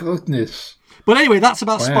 Oh goodness! But anyway, that's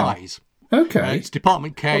about spies. Okay. It's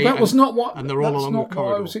Department K. Well, that was not what, and they're all along the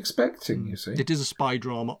corridor. What I was expecting, you see. It is a spy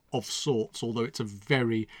drama of sorts, although it's a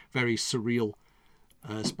very, very surreal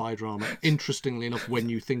spy drama. Interestingly enough, when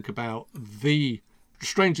you think about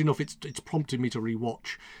strangely enough, it's prompted me to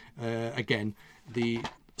rewatch again the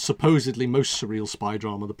supposedly most surreal spy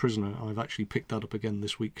drama, The Prisoner. I've actually picked that up again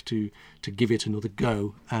this week to give it another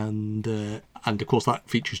go, and of course that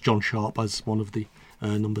features John Sharp as one of the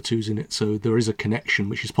number twos in it, so there is a connection,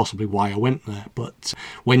 which is possibly why I went there. But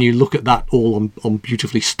when you look at that all on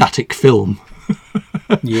beautifully static film,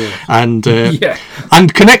 and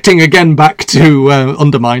connecting again back to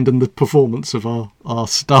Undermined and the performance of our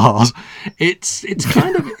stars, it's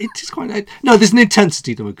quite no. There's an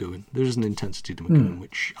intensity to McGowan. There is an intensity to McGowan,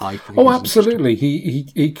 which I think. Oh, absolutely.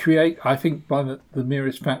 He create. I think by the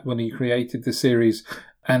merest fact when he created the series,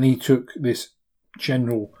 and he took this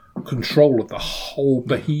general control of the whole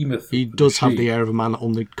behemoth. He does have the air of a man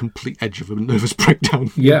on the complete edge of a nervous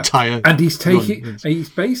breakdown. Entire and he's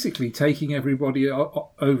basically taking everybody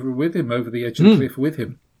over with him, over the edge of the cliff with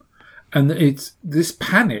him. And it's this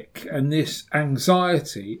panic and this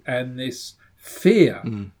anxiety and this fear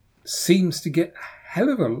seems to get a hell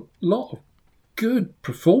of a lot of good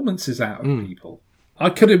performances out of people. I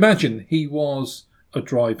could imagine he was a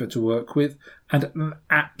driver to work with and an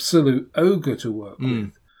absolute ogre to work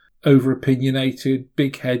with. Over-opinionated,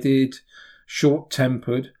 big-headed,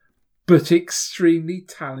 short-tempered, but extremely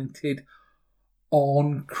talented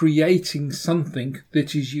on creating something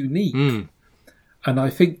that is unique. And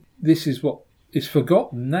I think this is what is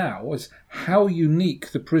forgotten now, is how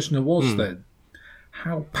unique The Prisoner was then,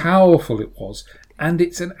 how powerful it was. And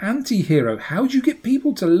it's an anti-hero. How do you get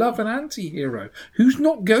people to love an anti-hero who's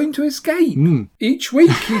not going to escape? Each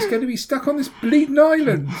week he's going to be stuck on this bleeding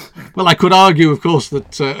island. Well, I could argue, of course,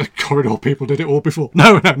 that Corridor People did it all before.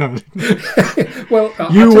 No. Well,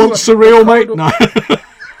 you want surreal, mate? No.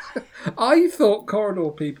 I thought Corridor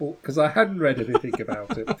People, because I hadn't read anything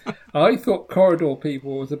about it, I thought Corridor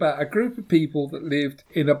People was about a group of people that lived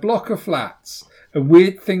in a block of flats and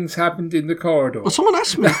weird things happened in the corridor. Well, someone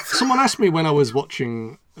asked me when I was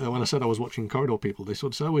watching, when I said I was watching Corridor People, they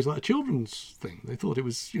sort of said, oh, is that a children's thing? They thought it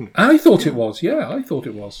was, I thought it was, I thought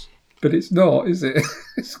it was. But it's not, is it?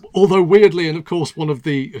 Although weirdly, and of course, one of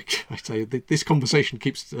the, this conversation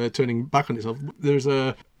keeps turning back on itself. There's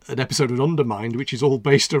a an episode of Undermined, which is all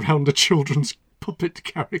based around a children's puppet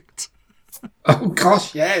character. Oh,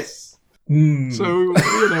 gosh, yes. So,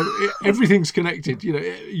 everything's connected.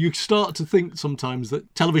 You start to think sometimes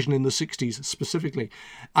that television in the 60s specifically,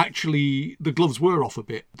 actually, the gloves were off a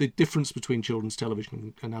bit. The difference between children's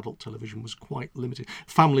television and adult television was quite limited.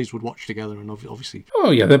 Families would watch together and obviously...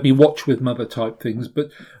 Oh, yeah, there'd be watch with mother type things.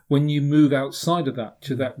 But when you move outside of that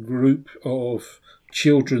to that group of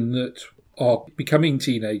children that are becoming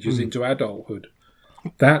teenagers into adulthood,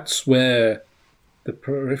 that's where the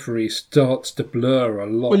periphery starts to blur a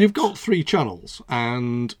lot. Well, you've got 3 channels,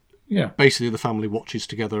 and basically the family watches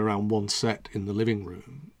together around one set in the living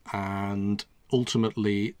room. And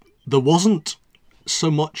ultimately, there wasn't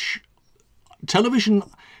so much... Television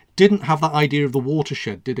didn't have that idea of the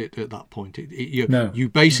watershed, did it, at that point? No. You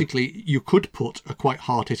basically, you could put a quite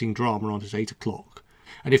hard-hitting drama on at 8 o'clock.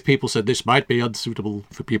 And if people said this might be unsuitable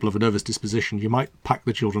for people of a nervous disposition, you might pack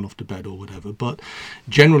the children off to bed or whatever. But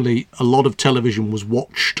generally, a lot of television was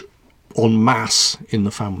watched en masse in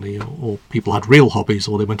the family, or people had real hobbies,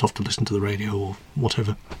 or they went off to listen to the radio or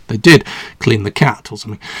whatever they did, clean the cat or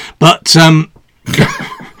something. But,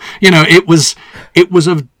 it was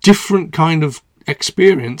a different kind of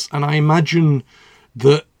experience. And I imagine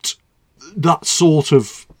that sort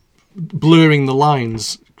of blurring the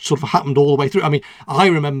lines sort of happened all the way through. I mean, I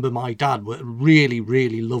remember my dad really,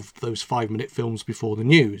 really loved those 5-minute films before the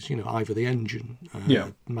news, Ivor the Engine,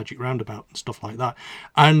 Magic Roundabout and stuff like that.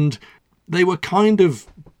 And they were kind of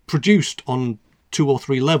produced on 2 or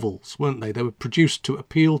 3 levels, weren't they? They were produced to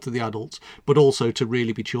appeal to the adults, but also to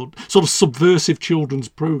really be sort of subversive children's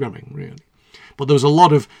programming, really. But there was a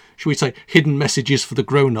lot of, shall we say, hidden messages for the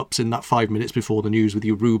grown-ups in that 5 minutes before the news with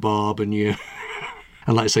your rhubarb and your...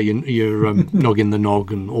 And like I say, your noggin the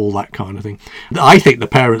nog and all that kind of thing. I think the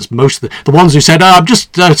parents, most of the ones who said, I'm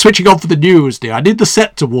just switching on for the news, dear. I need the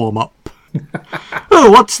set to warm up. Oh,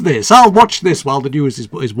 what's this? I'll watch this while the news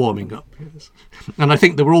is warming up. Yes. And I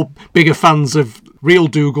think they were all bigger fans of real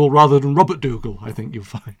Dougal rather than Robert Dougal, I think you'll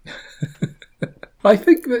find. I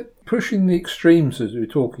think that pushing the extremes, as we were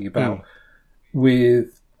talking about,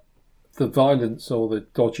 with the violence or the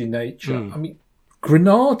dodgy nature, I mean,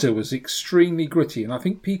 Granada was extremely gritty, and I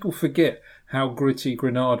think people forget how gritty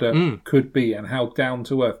Granada could be and how down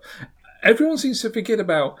to earth. Everyone seems to forget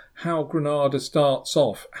about how Granada starts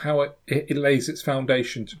off, how it lays its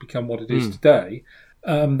foundation to become what it is today.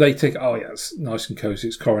 They take, it's nice and cosy,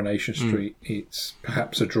 it's Coronation Street, it's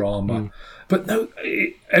perhaps a drama. But no,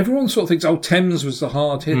 everyone sort of thinks, Thames was the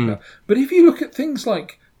hard hitter. But if you look at things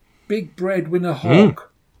like Big Breadwinner Hogg,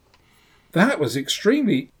 that was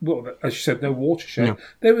extremely, well, as you said, no watershed. No.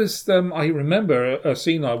 There was, I remember a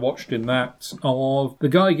scene I watched in that of the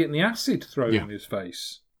guy getting the acid thrown in his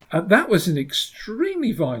face. That was an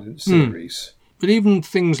extremely violent series. But even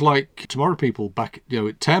things like Tomorrow People back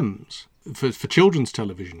at Thames, for children's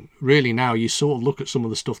television, really now you sort of look at some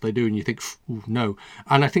of the stuff they do and you think, no.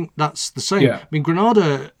 And I think that's the same. Yeah. I mean,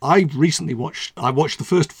 Granada, I watched the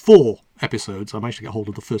first 4 episodes. I managed to get hold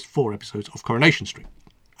of the first 4 episodes of Coronation Street.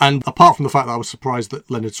 And apart from the fact that I was surprised that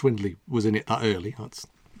Leonard Swindley was in it that early, that's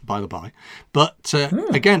by the by. But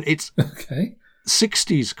again, it's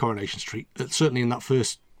 60s Coronation Street, certainly in that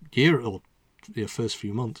first year or first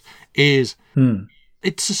few months, it's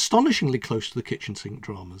astonishingly close to the kitchen sink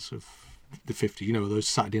dramas of the 50s, those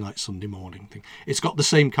Saturday night, Sunday morning thing. It's got the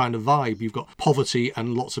same kind of vibe. You've got poverty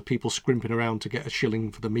and lots of people scrimping around to get a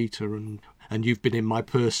shilling for the meter and you've been in my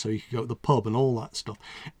purse so you can go to the pub and all that stuff.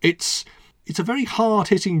 It's a very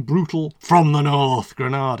hard-hitting, brutal, from the north,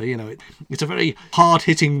 Granada, It's a very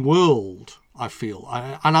hard-hitting world, I feel.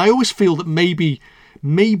 And I always feel that maybe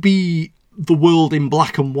the world in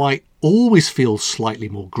black and white always feels slightly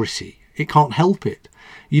more gritty. It can't help it.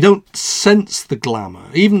 You don't sense the glamour.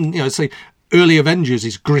 Even, say, early Avengers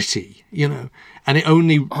is gritty, and it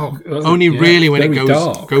only really when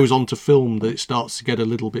it goes on to film that it starts to get a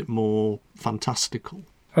little bit more fantastical.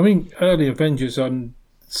 I mean, early Avengers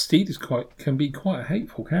Steed can be quite a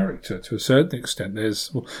hateful character to a certain extent.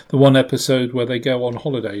 There's the one episode where they go on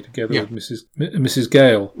holiday together with Mrs.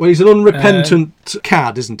 Gale. Well, he's an unrepentant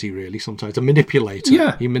cad, isn't he, really, sometimes? A manipulator.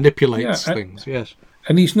 Yeah. He manipulates things, yes.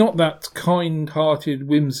 And he's not that kind-hearted,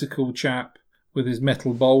 whimsical chap with his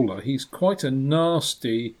metal bowler. He's quite a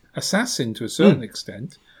nasty assassin to a certain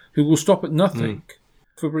extent who will stop at nothing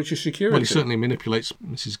for British security. Well, he certainly manipulates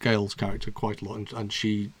Mrs. Gale's character quite a lot, and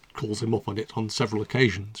she calls him up on it on several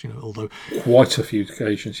occasions, although quite a few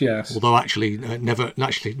occasions, yes. Although actually never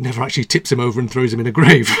actually tips him over and throws him in a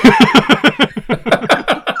grave.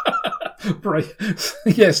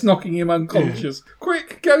 Yes, knocking him unconscious. Yeah.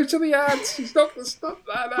 Quick, go to the ads. He's not going to stop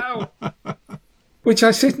that now. Which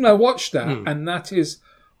I sit and I watch that, and that is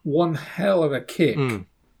one hell of a kick.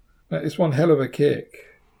 That is one hell of a kick.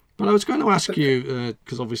 But I was going to ask you,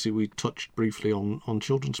 because obviously we touched briefly on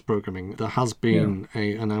children's programming. There has been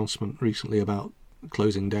a announcement recently about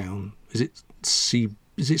closing down. Is it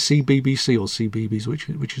CBBC or CBeebies? Which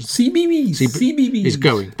is CBeebies? CBeebies is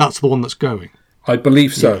going. That's the one that's going. I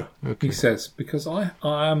believe so. Yeah, okay. He says, because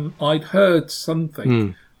I'd heard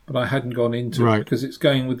something. But I hadn't gone into it because it's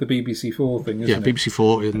going with the BBC4 thing, isn't it? Yeah,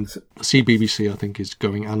 BBC4 and CBBC, I think, is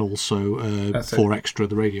going, and also 4 Extra,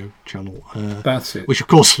 the radio channel. That's it. Which, of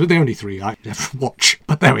course, are the only 3 I ever watch.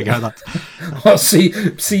 But there we go.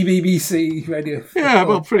 CBBC radio. Yeah,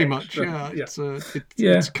 well, pretty much. Yeah.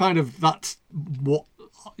 It's kind of that's what.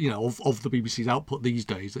 Of the BBC's output these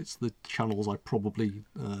days, it's the channels I probably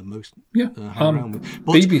most hang around with.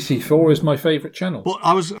 But BBC4 is my favourite channel. But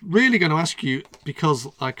I was really going to ask you, because,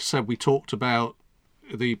 like I said, we talked about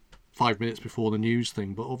the 5 minutes before the news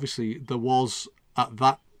thing, but obviously there was, at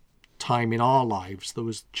that time in our lives, there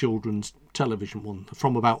was children's television one,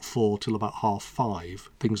 from about 4 till about 5:30.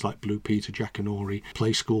 Things like Blue Peter, Jack and Ori,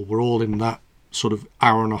 Play School were all in that sort of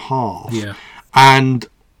hour and a half. Yeah. And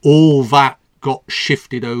all that got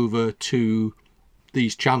shifted over to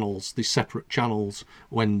these channels, these separate channels,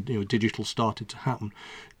 when digital started to happen.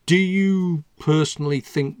 Do you personally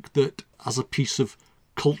think that as a piece of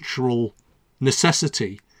cultural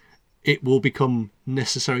necessity, it will become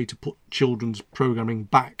necessary to put children's programming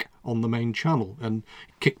back on the main channel and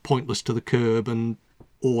kick Pointless to the curb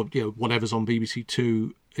or whatever's on BBC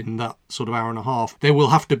Two in that sort of hour and a half? There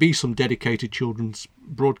will have to be some dedicated children's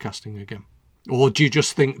broadcasting again. Or do you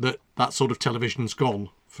just think that sort of television's gone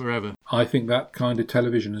forever? I think that kind of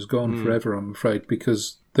television has gone forever, I'm afraid,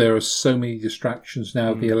 because there are so many distractions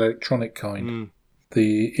now, the electronic kind.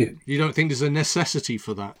 You don't think there's a necessity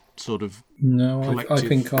for that sort of collective? I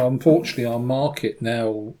think, unfortunately, our market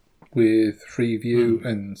now with Freeview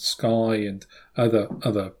and Sky and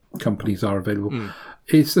other companies are available.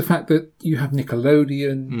 It's the fact that you have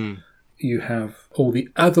Nickelodeon, you have all the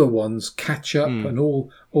other ones, Catch Up, and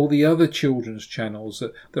all the other children's channels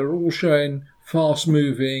that are all showing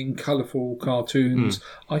fast-moving, colourful cartoons.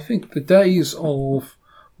 I think the days of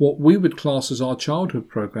what we would class as our childhood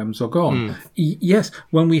programmes are gone. Yes,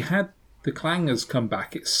 when we had the Clangers come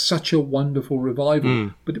back, it's such a wonderful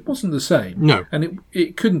revival, but it wasn't the same. No. And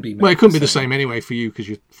it couldn't be. Well, it couldn't be the same anyway for you because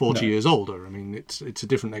you're 40 years older. I mean, it's a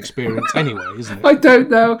different experience anyway, isn't it? I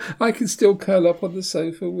don't know. I can still curl up on the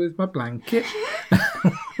sofa with my blanket,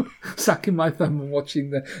 sucking my thumb and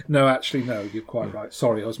watching the... No, actually, no, you're quite right.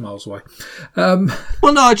 Sorry, I was miles away.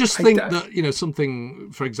 Well, no, I just think that,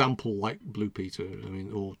 something, for example, like Blue Peter,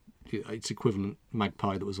 or its equivalent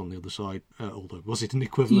Magpie that was on the other side, although was it an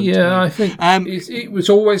equivalent? Yeah, I think its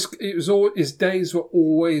days were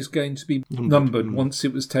always going to be numbered once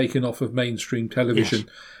it was taken off of mainstream television. Yes.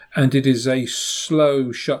 And it is a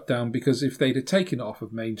slow shutdown, because if they'd have taken it off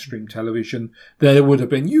of mainstream television, there would have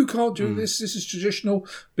been, you can't do this is traditional.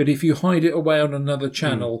 But if you hide it away on another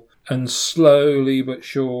channel and slowly but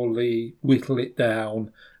surely whittle it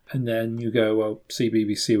down, and then you go, well,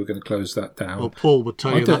 CBBC, we're going to close that down. Well, Paul would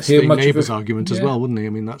tell you that's the neighbours argument as well, wouldn't he? I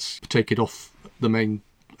mean, that's take it off the main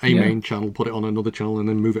channel, put it on another channel, and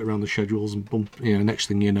then move it around the schedules, and boom, next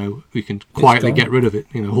thing you know, we can quietly get rid of it.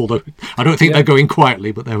 Although I don't think they're going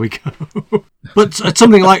quietly, but there we go. But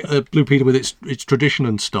something like Blue Peter with its tradition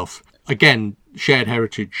and stuff, again, shared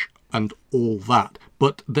heritage and all that.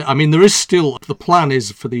 But there is still, the plan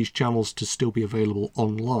is for these channels to still be available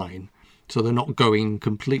online. So they're not going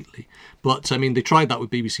completely. But, they tried that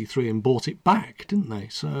with BBC Three and bought it back, didn't they?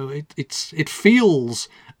 So it feels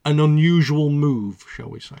an unusual move, shall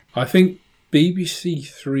we say. I think BBC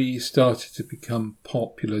Three started to become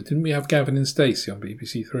popular. Didn't we have Gavin and Stacey on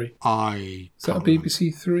BBC Three? Is that a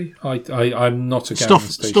BBC Three? I'm not a Gavin and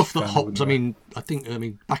Stacey stuff that fan, hops. I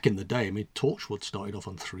think back in the day, Torchwood started off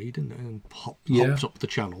on 3, didn't it? And hopped up the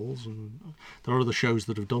channels, and there are other shows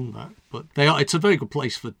that have done that. But it's a very good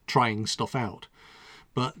place for trying stuff out.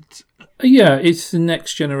 But it's the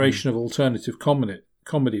next generation of alternative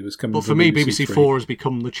comedy was coming. But for me, BBC Four has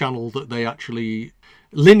become the channel that they actually...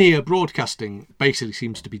 Linear broadcasting basically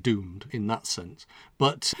seems to be doomed in that sense.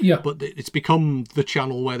 But it's become the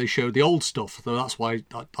channel where they show the old stuff. So that's why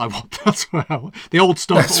I want the old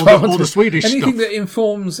stuff or the Swedish anything stuff. Anything that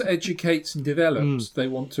informs, educates and develops, they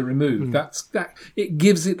want to remove. It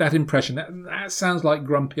gives it that impression. That sounds like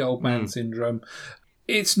grumpy old man syndrome.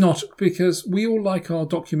 It's not, because we all like our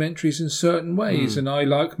documentaries in certain ways, and I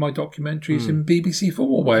like my documentaries in BBC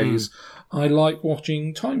Four ways. I like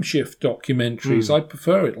watching time shift documentaries. I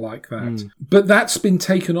prefer it like that. But that's been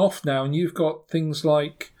taken off now, and you've got things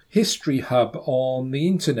like history hub on the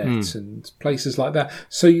internet and places like that.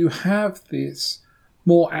 So you have this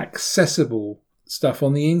more accessible stuff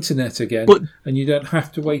on the internet again, and you don't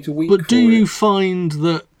have to wait a week for it. But do you find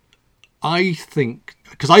that, I think,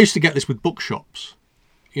 because I used to get this with bookshops,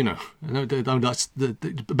 bear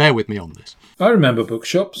with me on this. I remember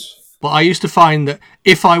bookshops. But I used to find that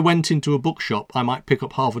if I went into a bookshop, I might pick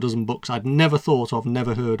up half a dozen books I'd never thought of,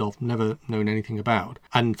 never heard of, never known anything about,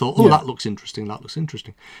 and thought, that looks interesting, that looks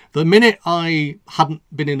interesting. The minute I hadn't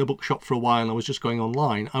been in a bookshop for a while and I was just going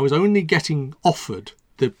online, I was only getting offered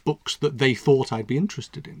the books that they thought I'd be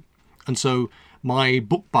interested in. And so my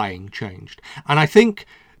book buying changed. And I think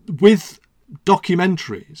with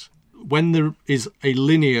documentaries, when there is a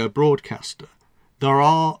linear broadcaster, there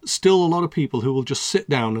are still a lot of people who will just sit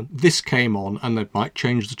down and this came on and they might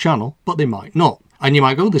change the channel, but they might not. And you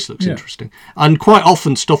might go, this looks interesting. And quite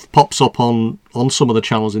often stuff pops up on some of the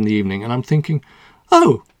channels in the evening and I'm thinking,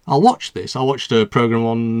 oh, I'll watch this. I watched a programme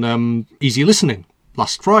on Easy Listening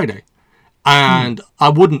last Friday and I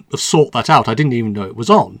wouldn't have sought that out. I didn't even know it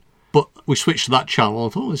was on. But we switched to that channel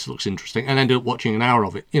and thought, this looks interesting, and ended up watching an hour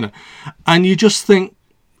of it, And you just think,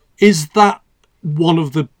 is that one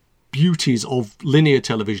of the beauties of linear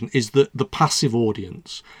television, is that the passive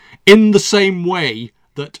audience, in the same way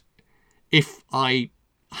that if I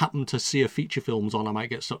happen to see a feature film's on, I might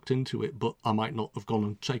get sucked into it, but I might not have gone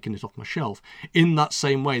and taken it off my shelf. In that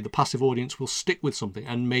same way, the passive audience will stick with something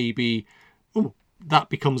and maybe that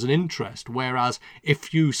becomes an interest. Whereas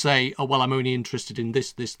if you say, oh, well, I'm only interested in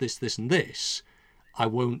this, and this, I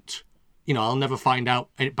won't, I'll never find out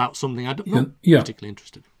about something I'm not particularly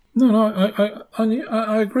interested in. No,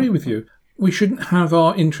 I agree with you. We shouldn't have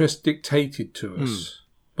our interest dictated to us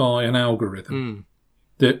by an algorithm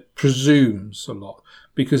that presumes a lot.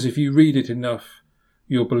 Because if you read it enough,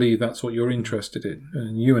 you'll believe that's what you're interested in.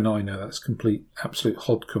 And you and I know that's absolute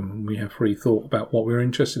hodcomb, and we have free thought about what we're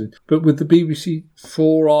interested in. But with the BBC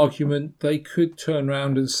 4 argument, they could turn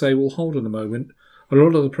around and say, well, hold on a moment. A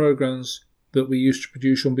lot of the programmes that we used to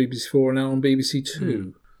produce on BBC 4 are now on BBC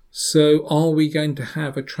 2. So are we going to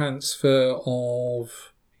have a transfer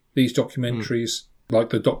of these documentaries, like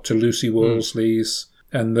the Dr. Lucy Worsley's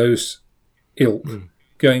and those ilk,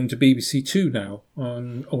 going to BBC 2 now,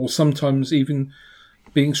 or sometimes even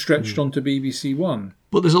being stretched onto BBC 1?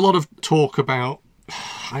 But there's a lot of talk about,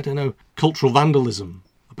 cultural vandalism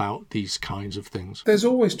about these kinds of things. There's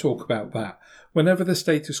always talk about that. Whenever the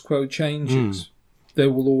status quo changes,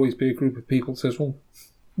 there will always be a group of people that says, well,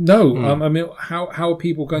 no, how are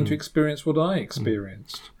people going to experience what I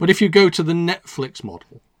experienced? But if you go to the Netflix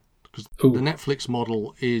model, because the Netflix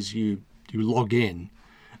model is you log in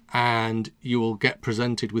and you will get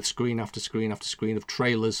presented with screen after screen after screen of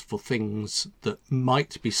trailers for things that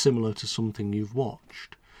might be similar to something you've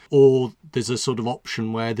watched. Or there's a sort of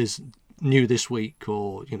option where there's new this week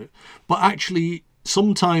or, But actually,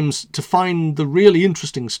 sometimes to find the really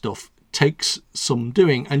interesting stuff takes some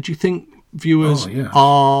doing. And do you think viewers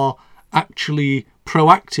are actually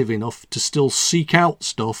proactive enough to still seek out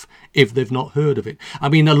stuff if they've not heard of it? I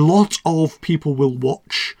mean, a lot of people will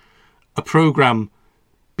watch a programme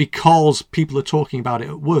because people are talking about it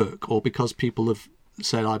at work, or because people have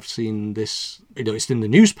said, I've seen this, it's in the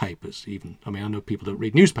newspapers even. I mean, I know people don't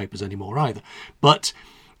read newspapers anymore either. But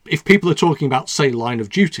if people are talking about, say, Line of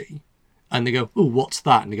Duty, and they go, oh, what's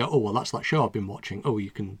that? And they go, oh, well, that's that show I've been watching. Oh, you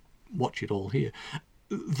can watch it all here.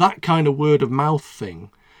 That kind of word of mouth thing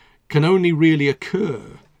can only really occur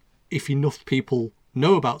if enough people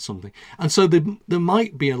know about something. And so there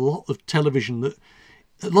might be a lot of television that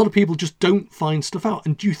a lot of people just don't find stuff out.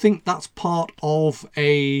 And do you think that's part of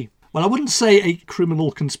I wouldn't say a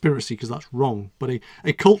criminal conspiracy because that's wrong, but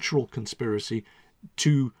a cultural conspiracy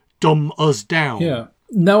to dumb us down? Yeah.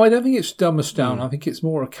 No, I don't think it's dumb us down. I think it's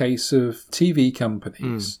more a case of TV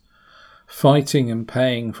companies fighting and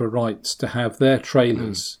paying for rights to have their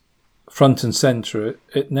trailers front and centre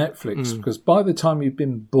at Netflix, because by the time you've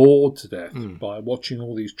been bored to death by watching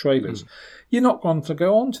all these trailers, you're not going to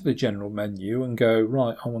go onto the general menu and go,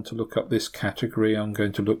 right, I want to look up this category, I'm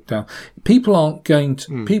going to look down. People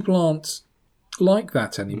aren't like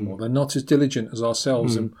that anymore. They're not as diligent as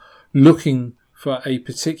ourselves in looking for a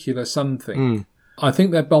particular something. I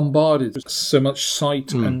think they're bombarded with so much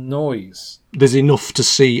sight and noise. There's enough to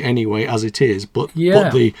see anyway as it is, but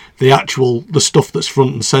the stuff that's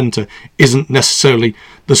front and centre isn't necessarily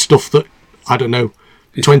the stuff that,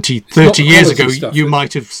 20, 30 years ago you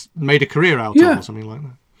might have made a career out of or something like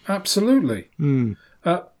that. Absolutely.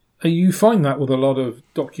 You find that with a lot of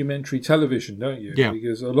documentary television, don't you? Yeah.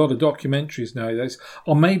 Because a lot of documentaries nowadays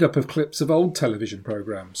are made up of clips of old television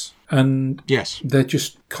programmes. And they're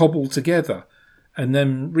just cobbled together. and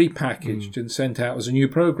then repackaged and sent out as a new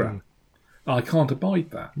programme. I can't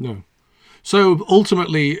abide that. No. So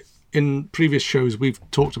ultimately, in previous shows, we've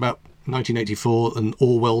talked about 1984 and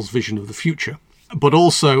Orwell's vision of the future. But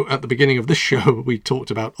also at the beginning of this show, we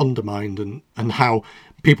talked about Undermined and how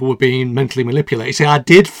people were being mentally manipulated. See, I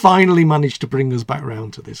did finally manage to bring us back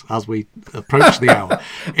around to this as we approach the hour.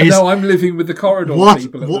 No, I'm living with the corridor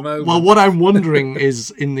people at the moment. Well, what I'm wondering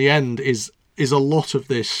is, in the end, is a lot of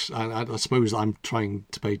this, and I suppose I'm trying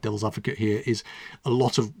to play devil's advocate here, is a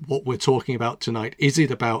lot of what we're talking about tonight. Is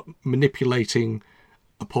it about manipulating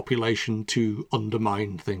a population to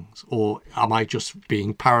undermine things, or am I just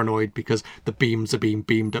being paranoid because the beams are being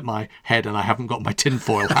beamed at my head and I haven't got my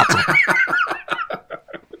tinfoil hat on?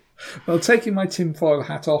 Well, taking my tinfoil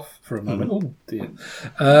hat off for a moment. Oh dear,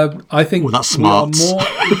 I think that's smart. We are more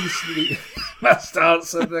easily must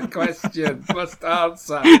answer the question. Must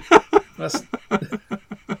answer. Must.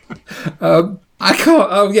 I can't.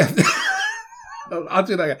 Oh yeah. I'll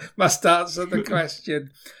do that again. Must answer the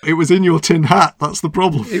question. It was in your tin hat. That's the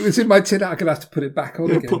problem. It was in my tin hat. I'm going to have to put it back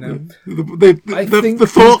on again now. The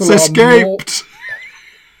thoughts escaped.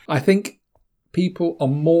 I think people are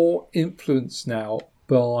more influenced now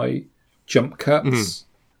by jump cuts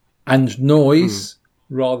and noise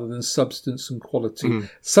rather than substance and quality.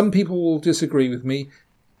 Some people will disagree with me,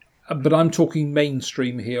 but I'm talking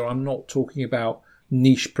mainstream here. I'm not talking about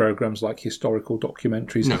niche programs like historical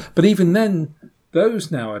documentaries. No. But even then,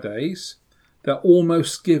 those nowadays, they're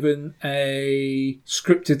almost given a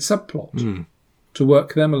scripted subplot to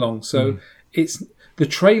work them along. So it's the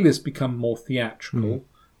trailers become more theatrical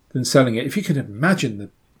than selling it. If you can imagine the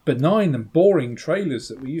benign and boring trailers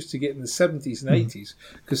that we used to get in the 70s and 80s,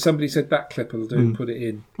 because somebody said that clip will do and put it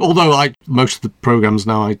in. Although most of the programmes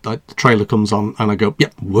now, the trailer comes on and I go,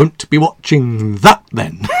 won't be watching that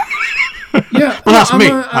then. Yeah, but that's me.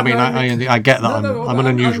 I get that. I'm an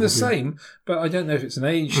unusual. I'm the same, but I don't know if it's an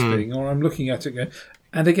age thing or I'm looking at it going.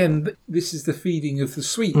 And again, this is the feeding of the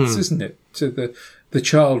sweets, isn't it? To the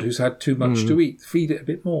child who's had too much to eat. Feed it a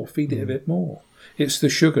bit more. Feed it a bit more. It's the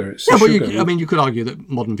sugar. You could argue that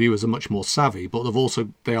modern viewers are much more savvy, but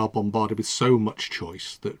they are bombarded with so much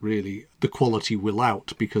choice that really the quality will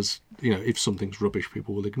out because if something's rubbish,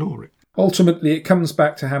 people will ignore it. Ultimately, it comes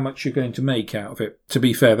back to how much you're going to make out of it. To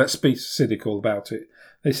be fair, let's be cynical about it.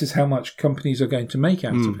 This is how much companies are going to make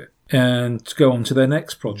out of it and to go on to their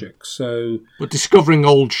next project. But discovering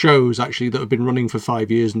old shows actually that have been running for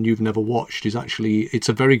 5 years and you've never watched it's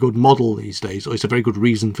a very good model these days. Or it's a very good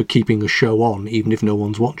reason for keeping a show on, even if no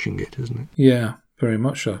one's watching it, isn't it? Yeah. Very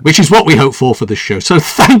much so. Which is what we hope for this show. So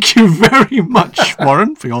thank you very much,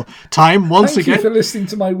 Warren, for your time once again. Thank you for listening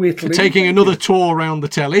to my whittling. For taking another tour around the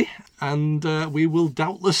telly. And we will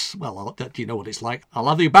doubtless, do you know what it's like? I'll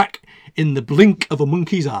have you back in the blink of a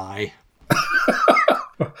monkey's eye.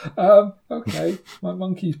 Okay, my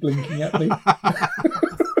monkey's blinking at me.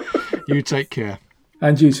 You take care.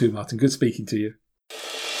 And you too, Martin. Good speaking to you.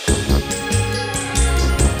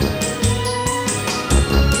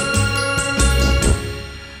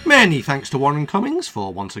 Many thanks to Warren Cummings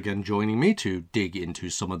for once again joining me to dig into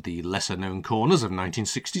some of the lesser-known corners of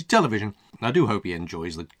 1960s television. I do hope he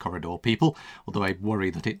enjoys The Corridor People, although I worry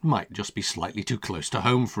that it might just be slightly too close to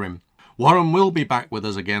home for him. Warren will be back with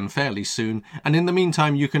us again fairly soon, and in the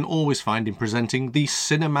meantime you can always find him presenting the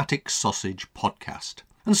Cinematic Sausage podcast.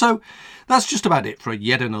 And so, that's just about it for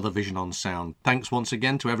yet another Vision on Sound. Thanks once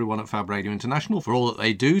again to everyone at Fab Radio International for all that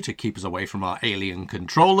they do to keep us away from our alien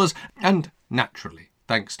controllers, and naturally,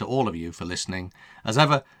 thanks to all of you for listening. As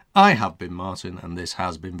ever, I have been Martin, and this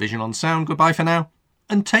has been Vision on Sound. Goodbye for now,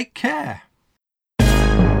 and take care.